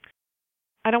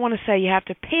don't want to say you have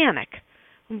to panic,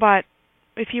 but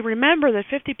if you remember that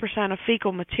 50% of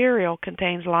fecal material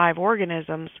contains live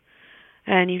organisms,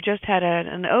 and you've just had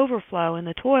an overflow in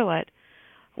the toilet,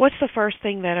 what's the first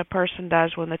thing that a person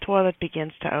does when the toilet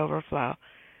begins to overflow?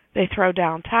 They throw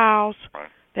down towels,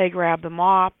 they grab the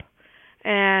mop,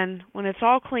 and when it's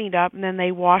all cleaned up, and then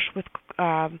they wash with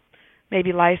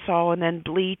maybe Lysol and then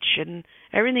bleach, and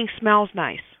everything smells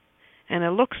nice, and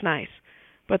it looks nice.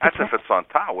 But that's if it's on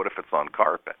towel. What if it's on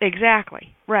carpet?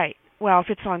 Exactly, right. Well, if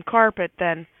it's on carpet,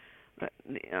 then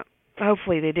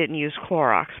hopefully they didn't use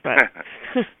Clorox, but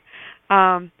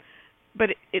but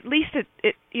at least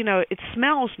it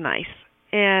smells nice,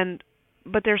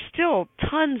 but there's still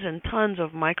tons and tons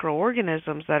of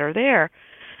microorganisms that are there,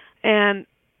 and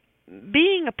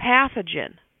being a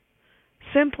pathogen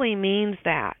simply means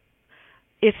that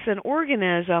it's an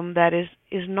organism that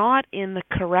is not in the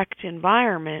correct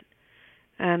environment,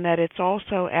 and that it's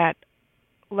also at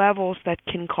levels that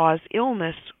can cause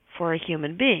illness for a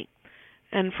human being.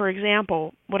 And for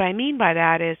example, what I mean by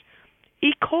that is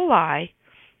E. coli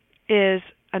is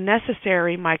a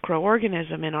necessary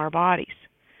microorganism in our bodies.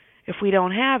 If we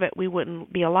don't have it, we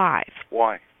wouldn't be alive.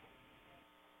 Why?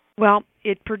 Well,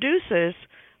 it produces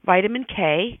vitamin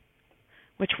K,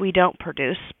 which we don't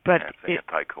produce, but it's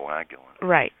anticoagulant.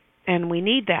 Right, and we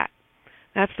need that.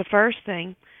 That's the first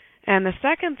thing. And the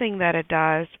second thing that it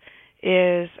does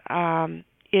is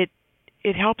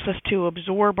it helps us to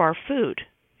absorb our food.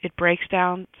 It breaks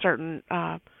down certain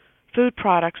food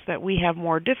products that we have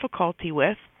more difficulty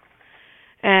with.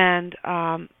 And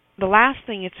the last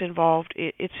thing it's involved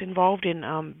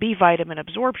in B vitamin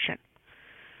absorption.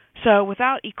 So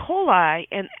without E. coli,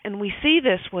 and we see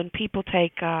this when people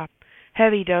take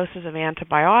heavy doses of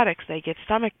antibiotics, they get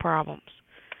stomach problems.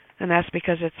 And that's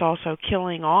because it's also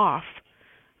killing off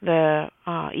the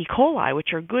E. coli,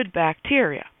 which are good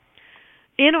bacteria.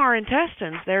 In our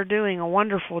intestines, they're doing a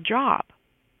wonderful job.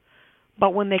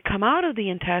 But when they come out of the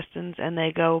intestines and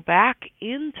they go back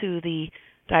into the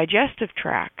digestive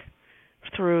tract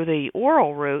through the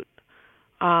oral route,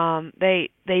 they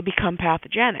become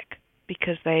pathogenic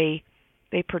because they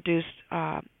produce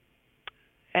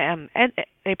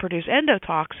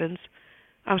exotoxins,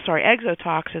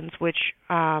 which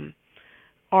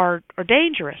are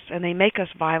dangerous, and they make us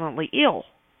violently ill.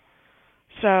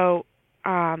 So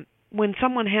when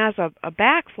someone has a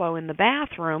backflow in the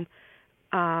bathroom,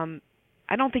 I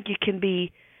don't think you can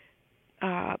be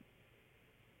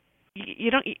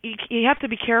you have to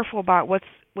be careful about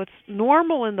what's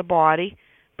normal in the body,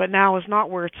 but now is not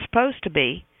where it's supposed to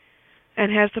be, and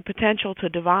has the potential to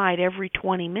divide every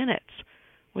 20 minutes,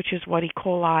 which is what E.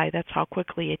 coli, that's how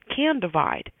quickly it can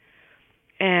divide.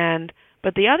 And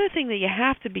But the other thing that you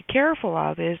have to be careful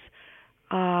of is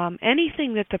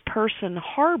anything that the person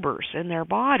harbors in their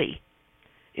body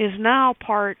is now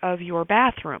part of your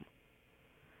bathroom.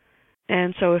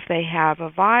 And so if they have a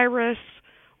virus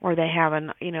or they have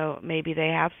maybe they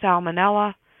have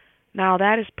salmonella, now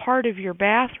that is part of your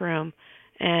bathroom,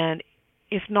 and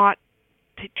if not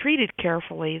treated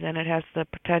carefully, then it has the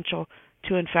potential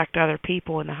to infect other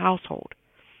people in the household.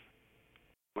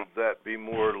 Would that be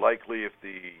more likely if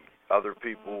the other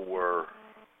people were,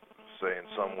 say, in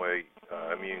some way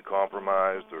immune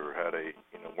compromised or had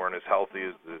weren't as healthy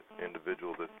as the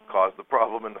individual that caused the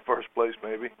problem in the first place,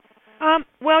 maybe?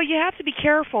 Well, you have to be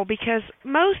careful because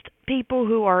most people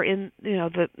who are in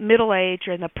the middle age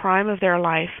or in the prime of their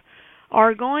life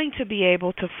are going to be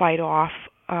able to fight off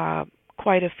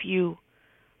quite a few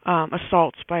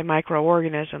assaults by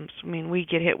microorganisms. I mean, we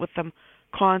get hit with them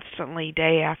constantly,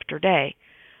 day after day.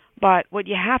 But what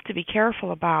you have to be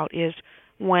careful about is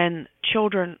when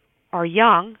children are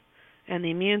young and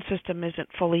the immune system isn't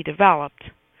fully developed,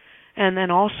 and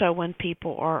then also when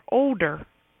people are older,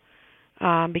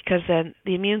 because then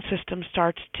the immune system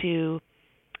starts to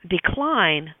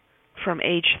decline from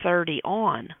age 30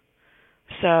 on.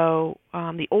 So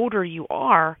the older you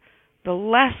are, the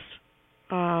less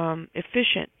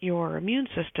efficient your immune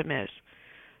system is.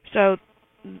 So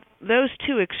those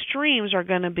two extremes are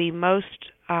going to be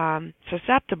most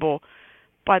susceptible,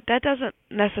 but that doesn't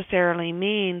necessarily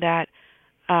mean that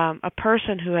a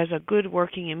person who has a good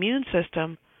working immune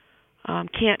system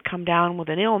can't come down with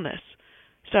an illness.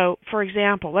 So, for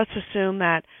example, let's assume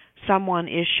that someone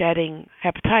is shedding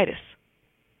hepatitis.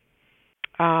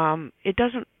 It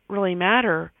doesn't really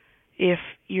matter if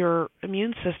your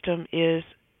immune system is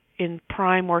in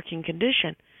prime working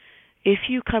condition. If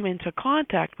you come into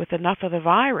contact with enough of the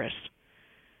virus,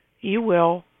 you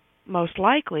will most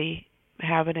likely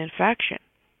have an infection.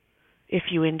 If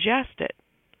you ingest it,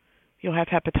 you'll have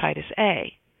hepatitis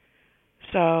A.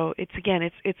 So it's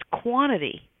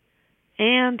quantity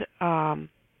and how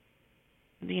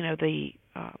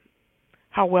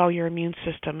well your immune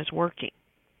system is working.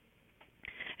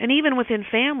 And even within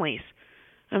families,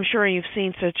 I'm sure you've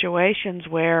seen situations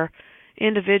where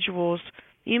individuals,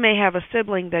 you may have a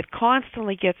sibling that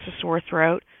constantly gets a sore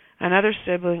throat, another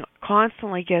sibling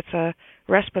constantly gets a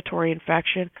respiratory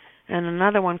infection, and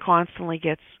another one constantly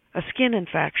gets a skin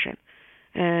infection.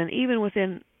 And even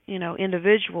within,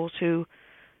 individuals who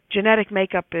genetic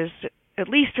makeup is at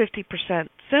least 50%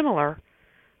 similar,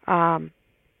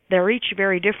 they're each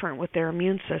very different with their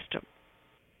immune system.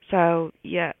 So,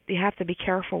 yeah, you have to be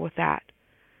careful with that.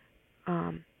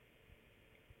 I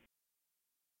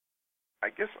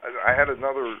guess I had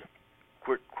another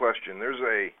quick question.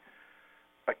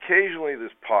 Occasionally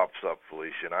this pops up,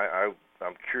 Felicia, and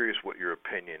I'm curious what your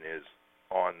opinion is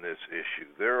on this issue.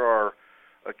 There are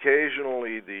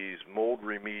occasionally these mold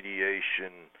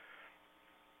remediation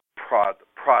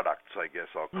products, I guess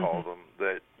I'll call them,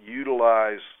 that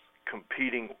utilize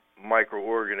competing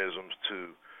microorganisms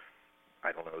to,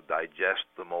 digest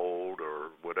the mold or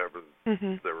whatever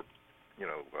they're,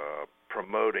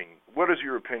 promoting. What is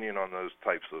your opinion on those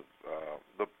types of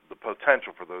the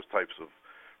potential for those types of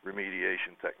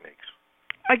remediation techniques?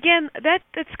 Again,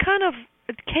 that's kind of,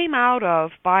 it came out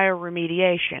of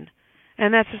bioremediation,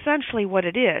 and that's essentially what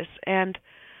it is. And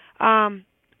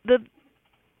the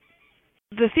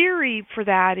theory for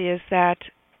that is that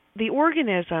the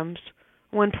organisms,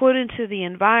 when put into the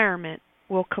environment,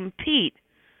 will compete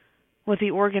with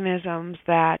the organisms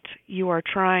that you are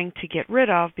trying to get rid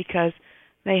of because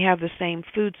they have the same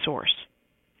food source.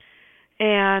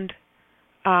 And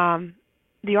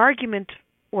the argument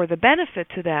or the benefit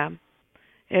to them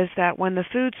is that when the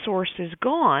food source is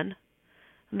gone,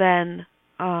 then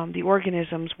the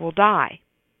organisms will die.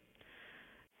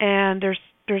 And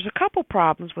there's a couple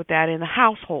problems with that in the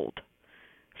household.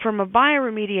 From a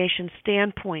bioremediation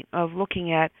standpoint of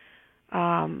looking at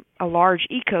a large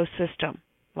ecosystem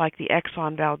like the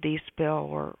Exxon Valdez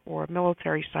spill or a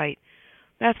military site,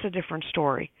 that's a different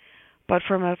story. But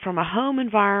from a home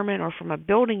environment or from a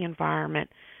building environment,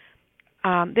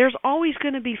 there's always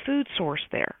going to be food source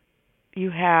there.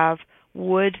 You have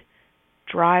wood,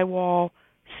 drywall,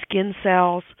 skin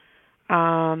cells,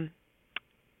 animal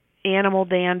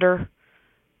dander,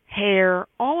 hair,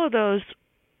 all of those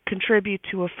contribute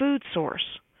to a food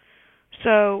source.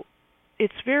 So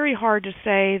it's very hard to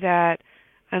say that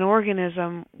an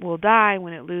organism will die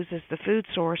when it loses the food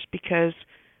source because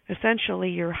essentially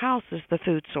your house is the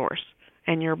food source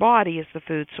and your body is the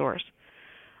food source.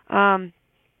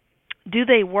 Do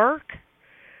they work?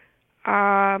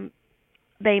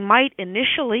 They might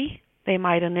initially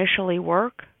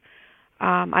work.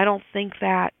 I don't think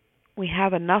that we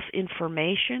have enough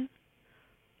information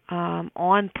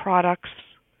on products,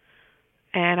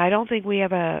 and I don't think we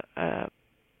have a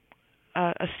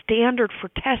standard for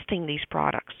testing these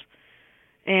products.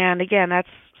 And again, that's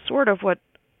sort of what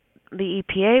the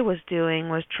EPA was doing,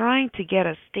 was trying to get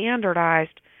a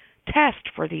standardized test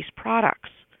for these products.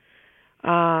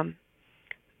 The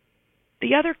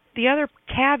other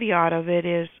caveat of it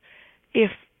is,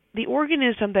 if the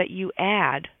organism that you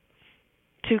add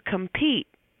to compete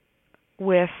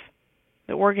with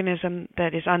the organism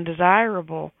that is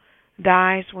undesirable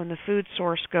dies when the food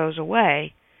source goes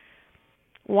away,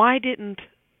 why didn't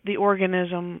the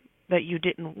organism that you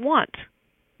didn't want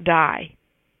die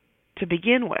to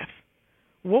begin with?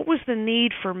 What was the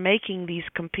need for making these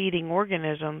competing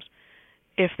organisms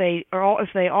if they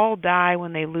all die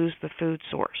when they lose the food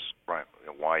source? Right.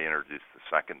 Why introduce the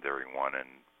secondary one and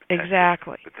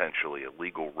potentially a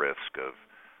legal risk of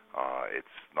it's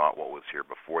not what was here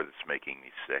before that's making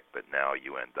me sick, but now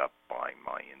you end up buying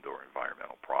my indoor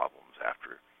environmental problems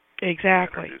after you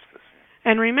introduce this.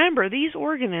 And remember, these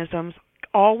organisms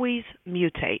always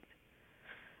mutate.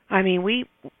 I mean,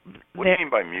 what do you mean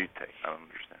by mutate? I don't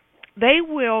understand. They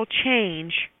will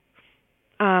change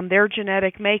their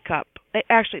genetic makeup.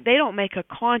 They don't make a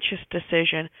conscious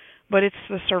decision, but it's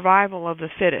the survival of the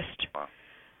fittest. Wow.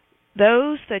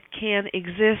 Those that can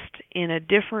exist in a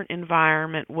different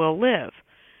environment will live.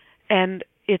 And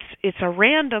it's a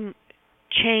random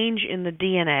change in the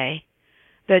DNA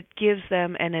that gives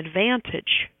them an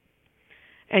advantage.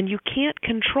 And you can't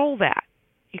control that.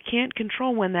 You can't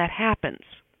control when that happens.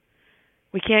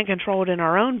 We can't control it in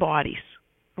our own bodies,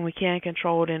 and we can't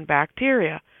control it in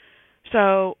bacteria.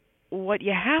 So what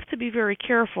you have to be very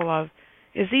careful of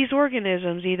is these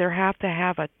organisms either have to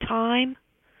have a time,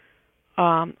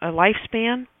 a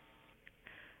lifespan,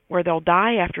 where they'll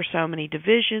die after so many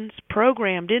divisions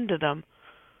programmed into them,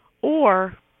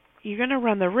 or you're going to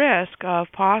run the risk of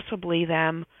possibly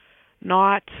them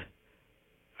not,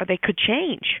 or they could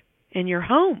change in your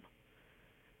home.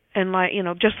 And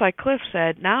just like Cliff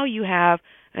said, now you have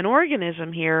an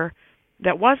organism here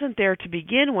that wasn't there to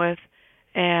begin with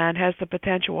and has the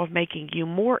potential of making you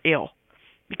more ill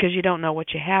because you don't know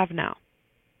what you have now.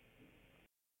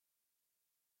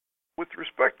 With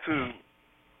respect to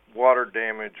water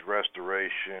damage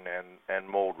restoration and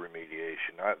mold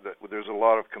remediation, there's a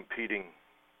lot of competing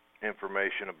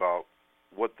information about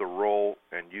what the role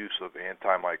and use of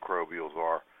antimicrobials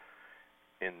are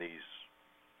in these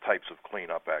types of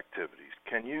cleanup activities.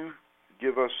 Can you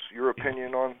give us your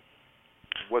opinion on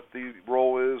what the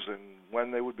role is and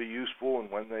when they would be useful and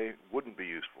when they wouldn't be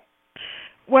useful?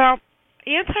 Well,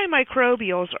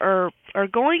 antimicrobials are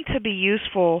going to be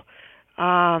useful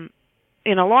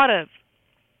in a lot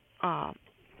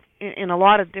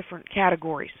of different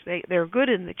categories. They're good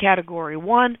in the category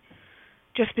 1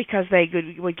 just because they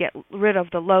would get rid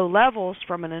of the low levels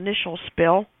from an initial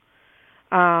spill.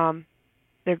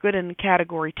 They're good in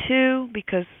category 2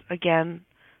 because, again,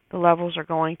 the levels are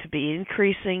going to be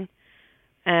increasing,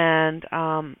 and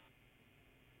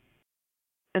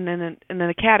then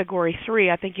in category 3,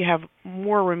 I think you have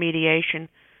more remediation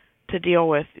to deal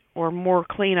with or more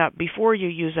cleanup before you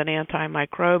use an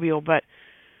antimicrobial. But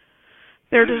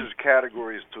there are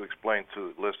categories to explain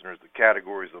to listeners, the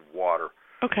categories of water.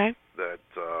 Okay. That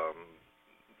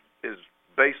is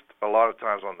based a lot of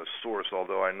times on the source,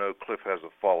 although I know Cliff has a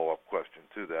follow-up question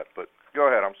to that. But go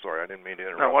ahead, I'm sorry, I didn't mean to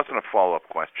interrupt. No, it wasn't a follow-up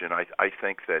question. I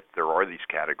think that there are these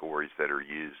categories that are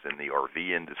used in the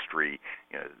RV industry.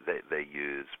 They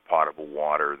use potable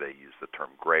water, they use the term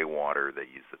gray water,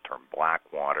 they use the term black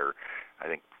water. I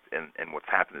think, and what's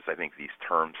happened is I think these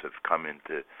terms have come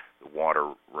into the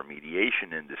water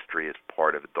remediation industry as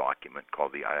part of a document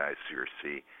called the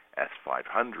IICRC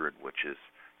S500, which is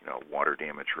water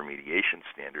damage remediation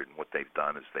standard. And what they've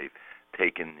done is they've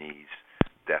taken these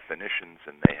definitions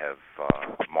and they have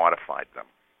modified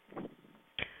them.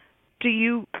 Do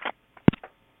you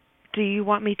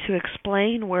want me to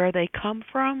explain where they come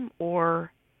from,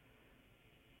 or?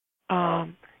 Yeah,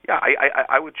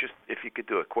 I would just, if you could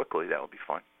do it quickly, that would be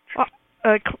fine.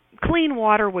 Sure. Clean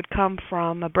water would come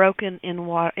from a broken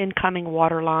incoming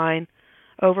water line,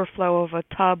 overflow of a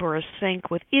tub or a sink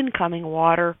with incoming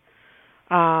water,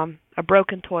 a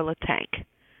broken toilet tank.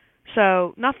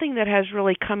 So nothing that has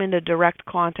really come into direct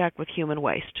contact with human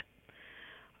waste.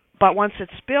 But once it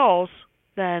spills,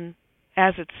 then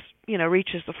as it's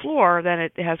reaches the floor, then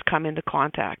it has come into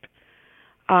contact.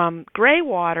 Gray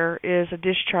water is a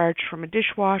discharge from a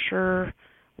dishwasher,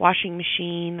 washing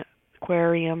machine,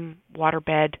 aquarium,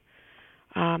 waterbed,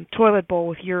 toilet bowl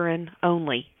with urine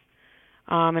only,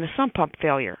 and a sump pump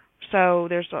failure. so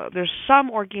there's some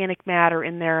organic matter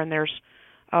in there, and there's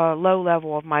a low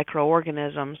level of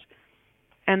microorganisms.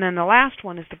 And then the last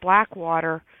one is the black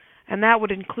water, and that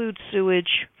would include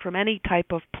sewage from any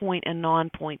type of point and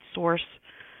non-point source,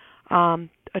 a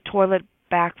toilet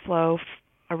backflow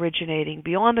originating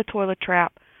beyond the toilet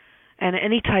trap, and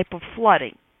any type of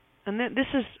flooding. And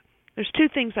there's two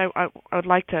things I would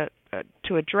like to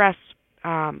address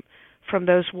from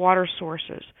those water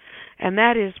sources, and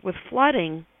that is with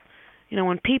flooding.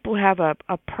 When people have a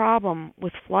problem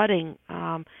with flooding,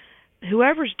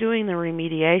 whoever's doing the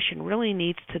remediation really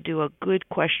needs to do a good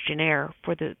questionnaire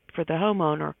for the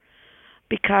homeowner,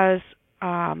 because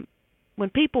when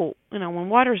people, when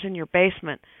water's in your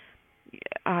basement,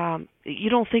 you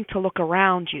don't think to look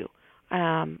around you.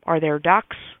 Are there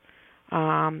ducks?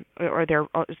 Are there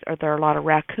a lot of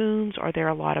raccoons? Are there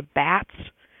a lot of bats?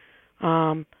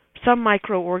 Some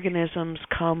microorganisms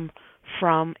come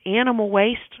from animal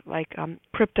waste, like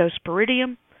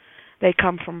Cryptosporidium. They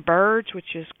come from birds,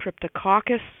 which is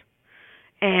Cryptococcus.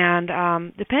 And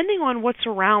depending on what's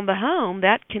around the home,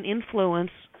 that can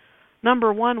influence,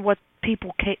 number one, what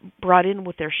people brought in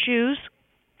with their shoes,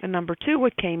 and number two,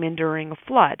 what came in during a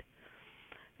flood.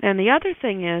 And the other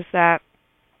thing is that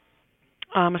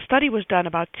a study was done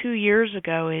about 2 years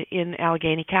ago in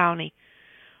Allegheny County,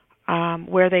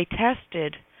 where they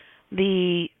tested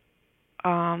the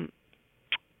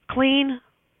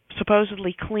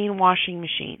supposedly clean washing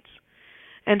machines.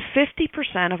 And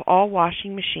 50% of all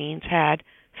washing machines had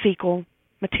fecal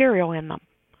material in them,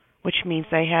 which means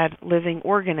they had living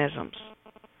organisms.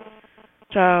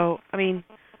 So,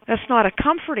 that's not a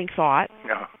comforting thought.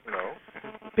 No.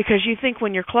 Because you think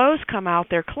when your clothes come out,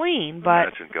 they're clean, but...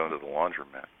 Imagine going to the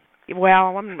laundromat.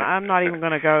 Well, I'm not even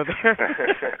going to go there.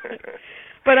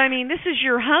 But, this is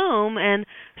your home, and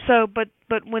so, but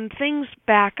when things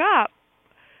back up,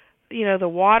 the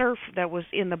water that was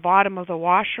in the bottom of the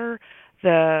washer,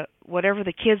 whatever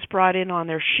the kids brought in on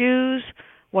their shoes,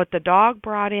 what the dog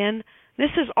brought in,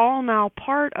 this is all now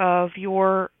part of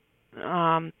your,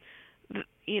 the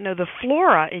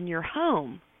flora in your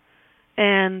home.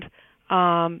 And,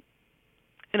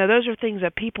 those are things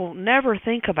that people never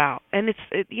think about. And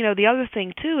the other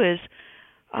thing, too, is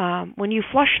when you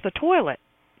flush the toilet,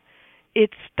 it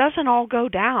doesn't all go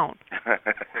down.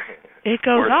 It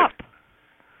goes up.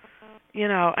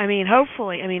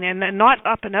 Hopefully, and not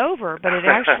up and over, but it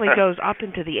actually goes up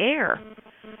into the air.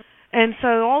 And so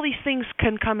all these things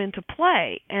can come into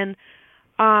play. And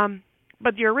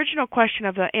but the original question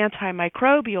of the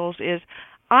antimicrobials is,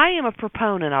 I am a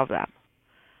proponent of them.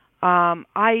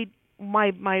 My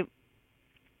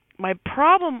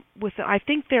problem with them, I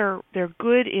think they're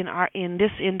good in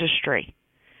this industry.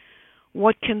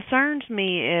 What concerns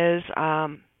me is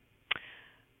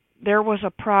there was a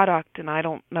product, and I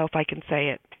don't know if I can say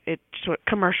it. It's a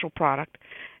commercial product,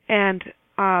 and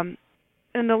the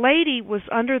lady was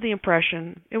under the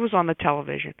impression, it was on the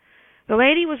television, the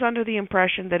lady was under the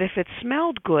impression that if it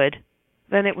smelled good,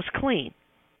 then it was clean.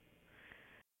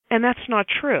 And that's not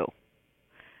true.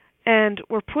 And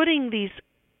we're putting these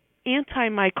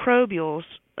antimicrobials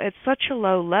at such a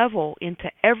low level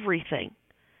into everything,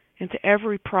 into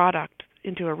every product,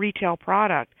 into a retail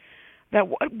product, that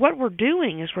what we're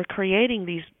doing is we're creating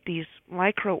these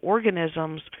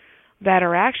microorganisms that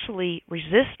are actually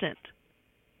resistant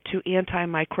to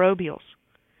antimicrobials.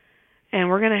 And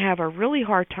we're going to have a really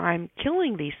hard time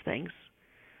killing these things.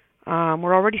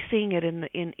 We're already seeing it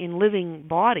in living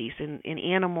bodies, in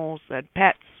animals, and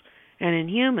pets, and in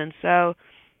humans. So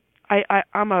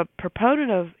I'm a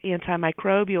proponent of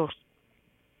antimicrobials,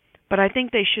 but I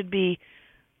think they should be,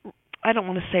 I don't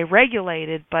want to say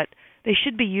regulated, but they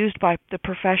should be used by the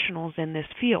professionals in this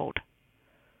field.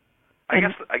 I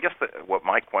guess what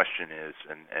my question is,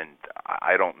 and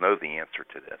I don't know the answer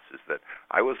to this, is that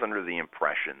I was under the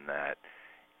impression that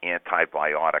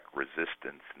antibiotic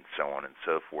resistance and so on and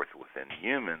so forth within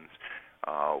humans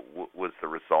was the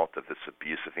result of this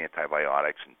abuse of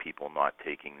antibiotics and people not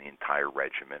taking the entire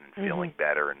regimen and feeling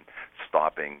better and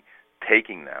stopping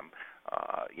taking them.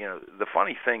 The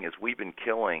funny thing is we've been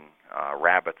killing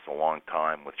rabbits a long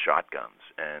time with shotguns,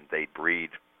 and they breed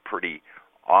pretty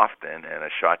often, and a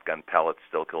shotgun pellet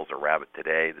still kills a rabbit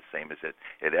today the same as it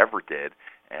ever did.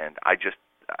 And I just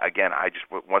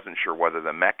wasn't sure whether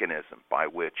the mechanism by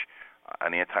which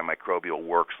an antimicrobial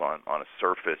works on a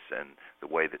surface and the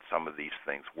way that some of these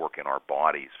things work in our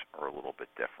bodies are a little bit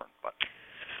different. But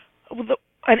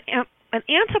an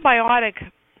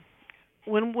antibiotic,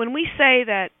 when we say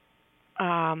that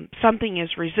something is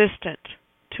resistant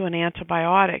to an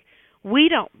antibiotic, we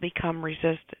don't become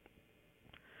resistant.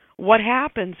 What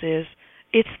happens is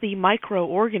it's the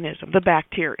microorganism, the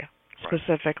bacteria,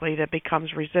 specifically that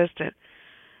becomes resistant.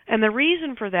 And the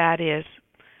reason for that is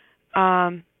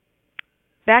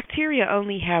bacteria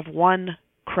only have one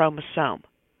chromosome,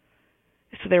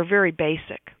 so they're very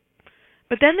basic.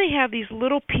 But then they have these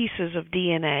little pieces of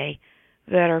DNA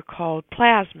that are called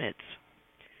plasmids,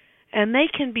 and they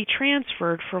can be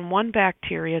transferred from one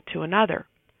bacteria to another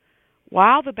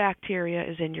while the bacteria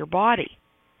is in your body.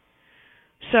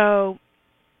 So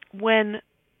when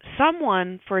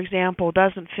someone, for example,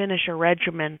 doesn't finish a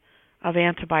regimen of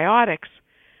antibiotics,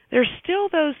 there's still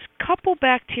those couple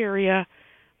bacteria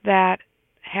that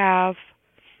have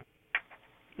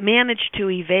managed to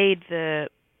evade the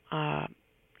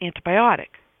antibiotic.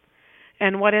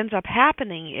 And what ends up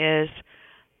happening is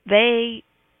they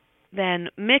then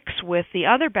mix with the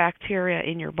other bacteria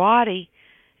in your body,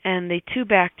 and the two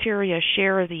bacteria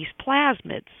share these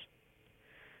plasmids.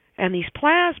 And these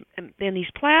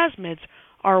plasmids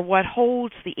are what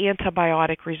holds the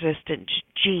antibiotic-resistant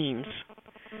genes.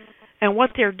 And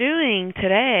what they're doing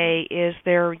today is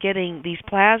these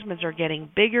plasmids are getting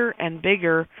bigger and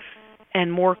bigger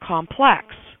and more complex.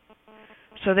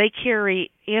 So they carry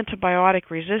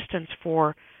antibiotic resistance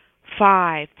for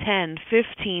 5, 10,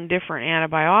 15 different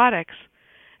antibiotics,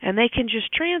 and they can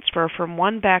just transfer from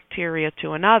one bacteria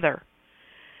to another.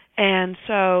 And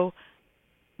so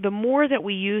the more that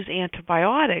we use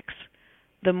antibiotics,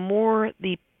 the more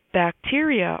the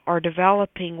bacteria are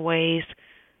developing ways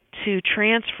to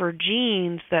transfer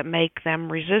genes that make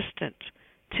them resistant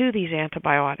to these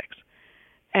antibiotics.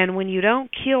 And when you don't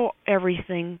kill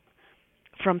everything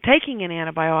from taking an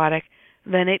antibiotic,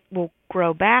 then it will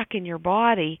grow back in your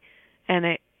body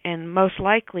and most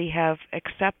likely have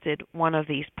accepted one of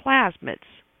these plasmids,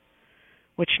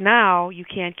 which now you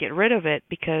can't get rid of it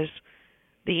because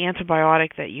the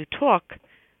antibiotic that you took,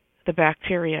 the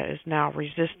bacteria is now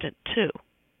resistant to.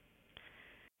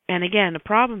 And again, the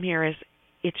problem here is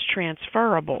it's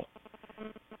transferable.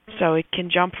 So it can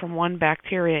jump from one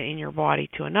bacteria in your body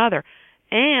to another.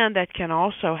 And that can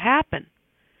also happen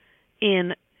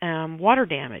in water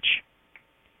damage.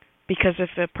 Because if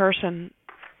the person,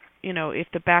 if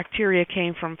the bacteria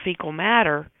came from fecal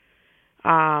matter,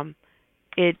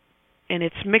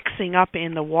 it's mixing up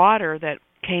in the water that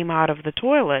came out of the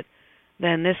toilet,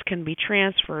 then this can be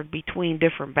transferred between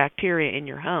different bacteria in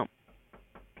your home.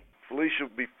 Felicia,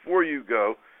 before you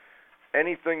go,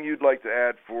 anything you'd like to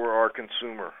add for our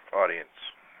consumer audience?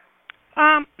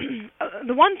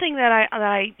 The one thing that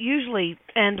I usually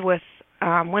end with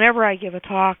whenever I give a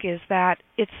talk is that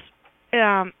it's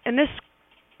and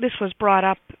this was brought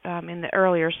up in the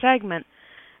earlier segment,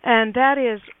 and that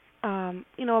is a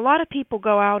lot of people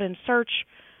go out and search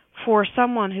for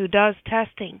someone who does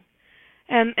testing,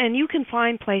 and you can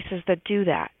find places that do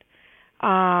that,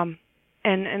 and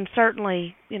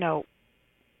certainly and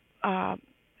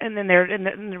then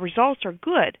the results are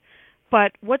good,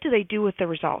 but what do they do with the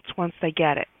results once they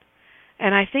get it?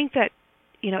 And I think that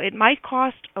it might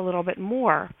cost a little bit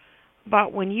more,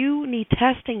 but when you need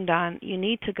testing done, you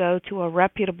need to go to a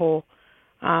reputable,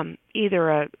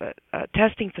 either a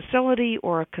testing facility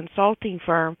or a consulting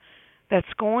firm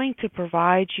that's going to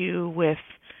provide you with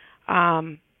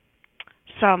some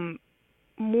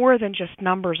more than just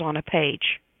numbers on a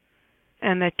page,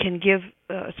 and that can give,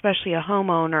 especially a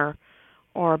homeowner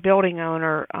or a building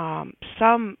owner,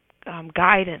 some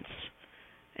guidance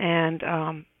and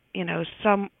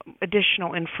some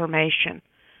additional information.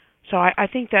 So I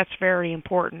think that's very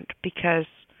important because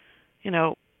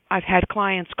I've had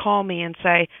clients call me and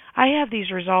say, I have these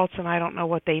results and I don't know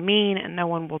what they mean, and no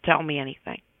one will tell me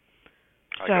anything.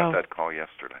 I got that call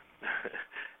yesterday.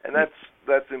 And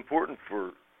that's important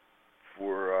for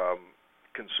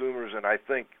consumers, and I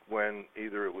think when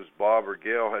either it was Bob or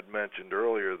Gail had mentioned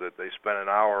earlier that they spent an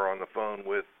hour on the phone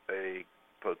with a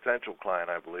potential client,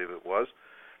 I believe it was,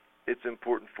 it's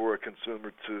important for a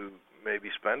consumer to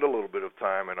maybe spend a little bit of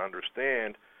time and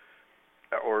understand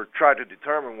or try to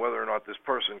determine whether or not this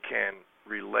person can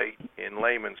relate in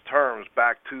layman's terms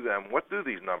back to them, what do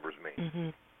these numbers mean? Mm-hmm.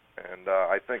 And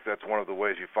I think that's one of the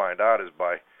ways you find out is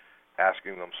by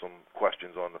asking them some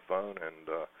questions on the phone and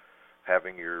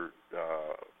having your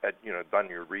done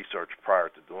your research prior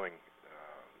to doing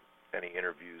any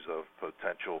interviews of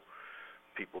potential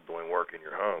people doing work in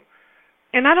your home.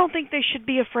 And I don't think they should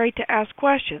be afraid to ask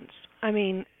questions. I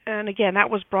mean, and again, that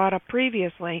was brought up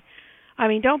previously. I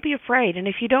mean, don't be afraid. And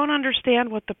if you don't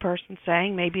understand what the person's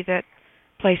saying, maybe that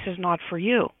place is not for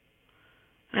you.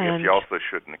 And you also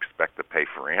shouldn't expect to pay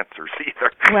for answers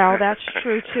either. Well, that's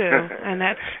true too, and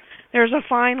there's a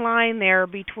fine line there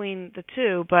between the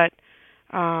two. But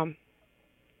and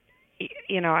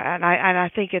I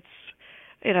think it's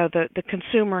the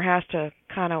consumer has to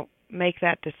kind of make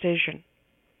that decision.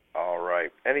 All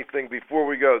right. Anything before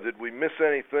we go? Did we miss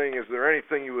anything? Is there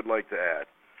anything you would like to add?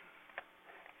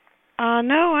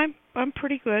 No, I'm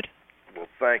pretty good. Well,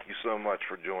 thank you so much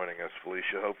for joining us,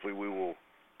 Felicia. Hopefully we will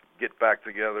get back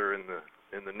together in the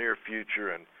near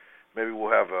future, and maybe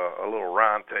we'll have a little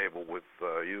round table with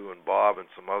you and Bob and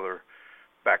some other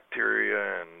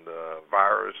bacteria and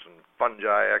virus and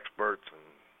fungi experts. And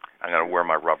I'm going to wear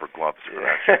my rubber gloves for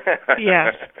that.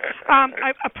 Yes.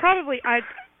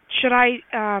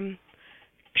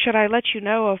 Should I let you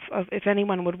know of if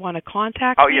anyone would want to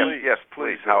contact me? Oh, yes,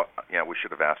 please. We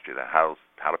should have asked you that. How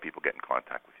do people get in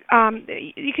contact with you?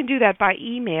 You can do that by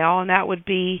email, and that would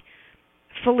be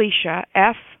Felicia,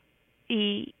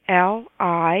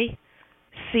 FELICIA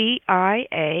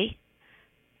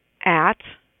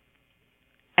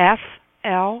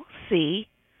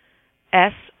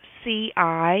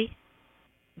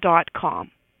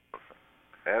 @FLCSCI.com.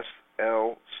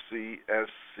 SLCSCI.com.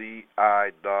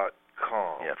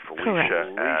 Yeah,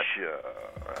 Felicia.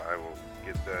 I will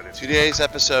get that in. Today's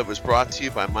episode was brought to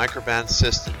you by Microban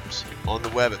Systems on the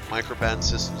web at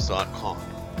microbansystems.com.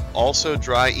 Also,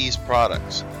 Dry East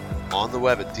Products on the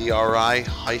web at dri-eaz.com.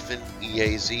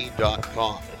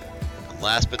 And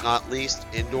last but not least,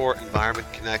 Indoor Environment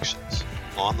Connections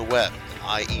on the web at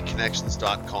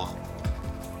ieconnections.com.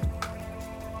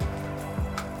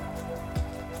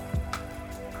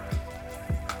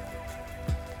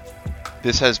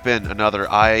 This has been another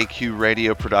IAQ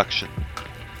Radio production.